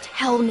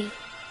 tell me.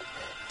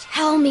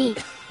 Tell me.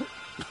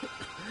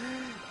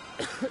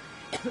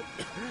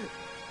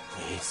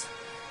 Please.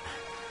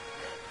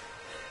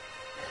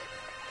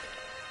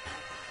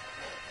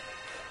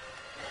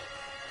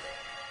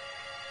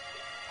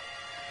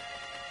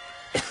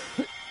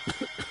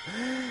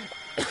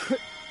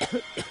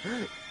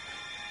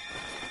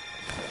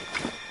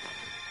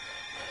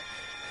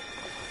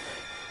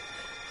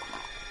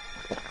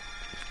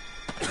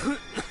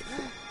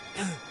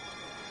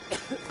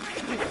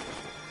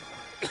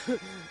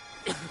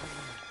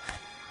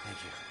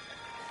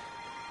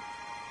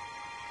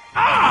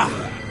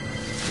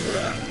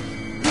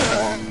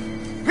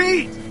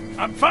 Pete!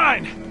 I'm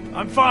fine.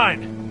 I'm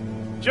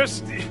fine.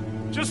 Just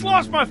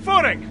lost my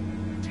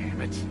footing.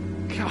 Damn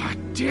it. God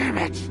damn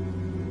it.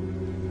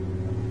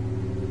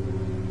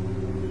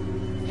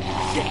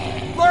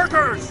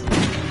 Lurkers!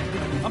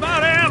 I'm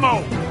out of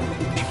ammo.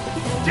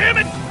 Damn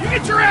it! You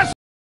get your ass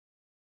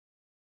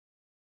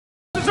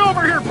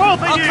over here,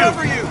 both of you! I'll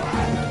cover you!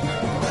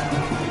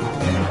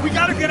 We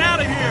gotta get out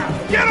of here!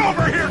 Get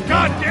over here,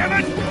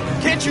 goddammit!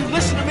 Can't you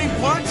listen to me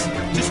once?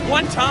 Just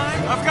one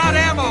time? I've got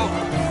ammo!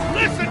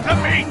 Listen to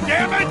me,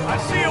 damn it! I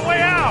see a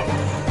way out!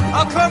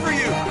 I'll cover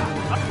you!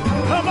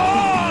 Come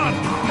on!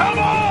 Come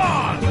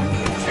on!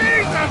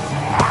 Jesus!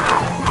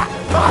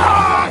 Ah!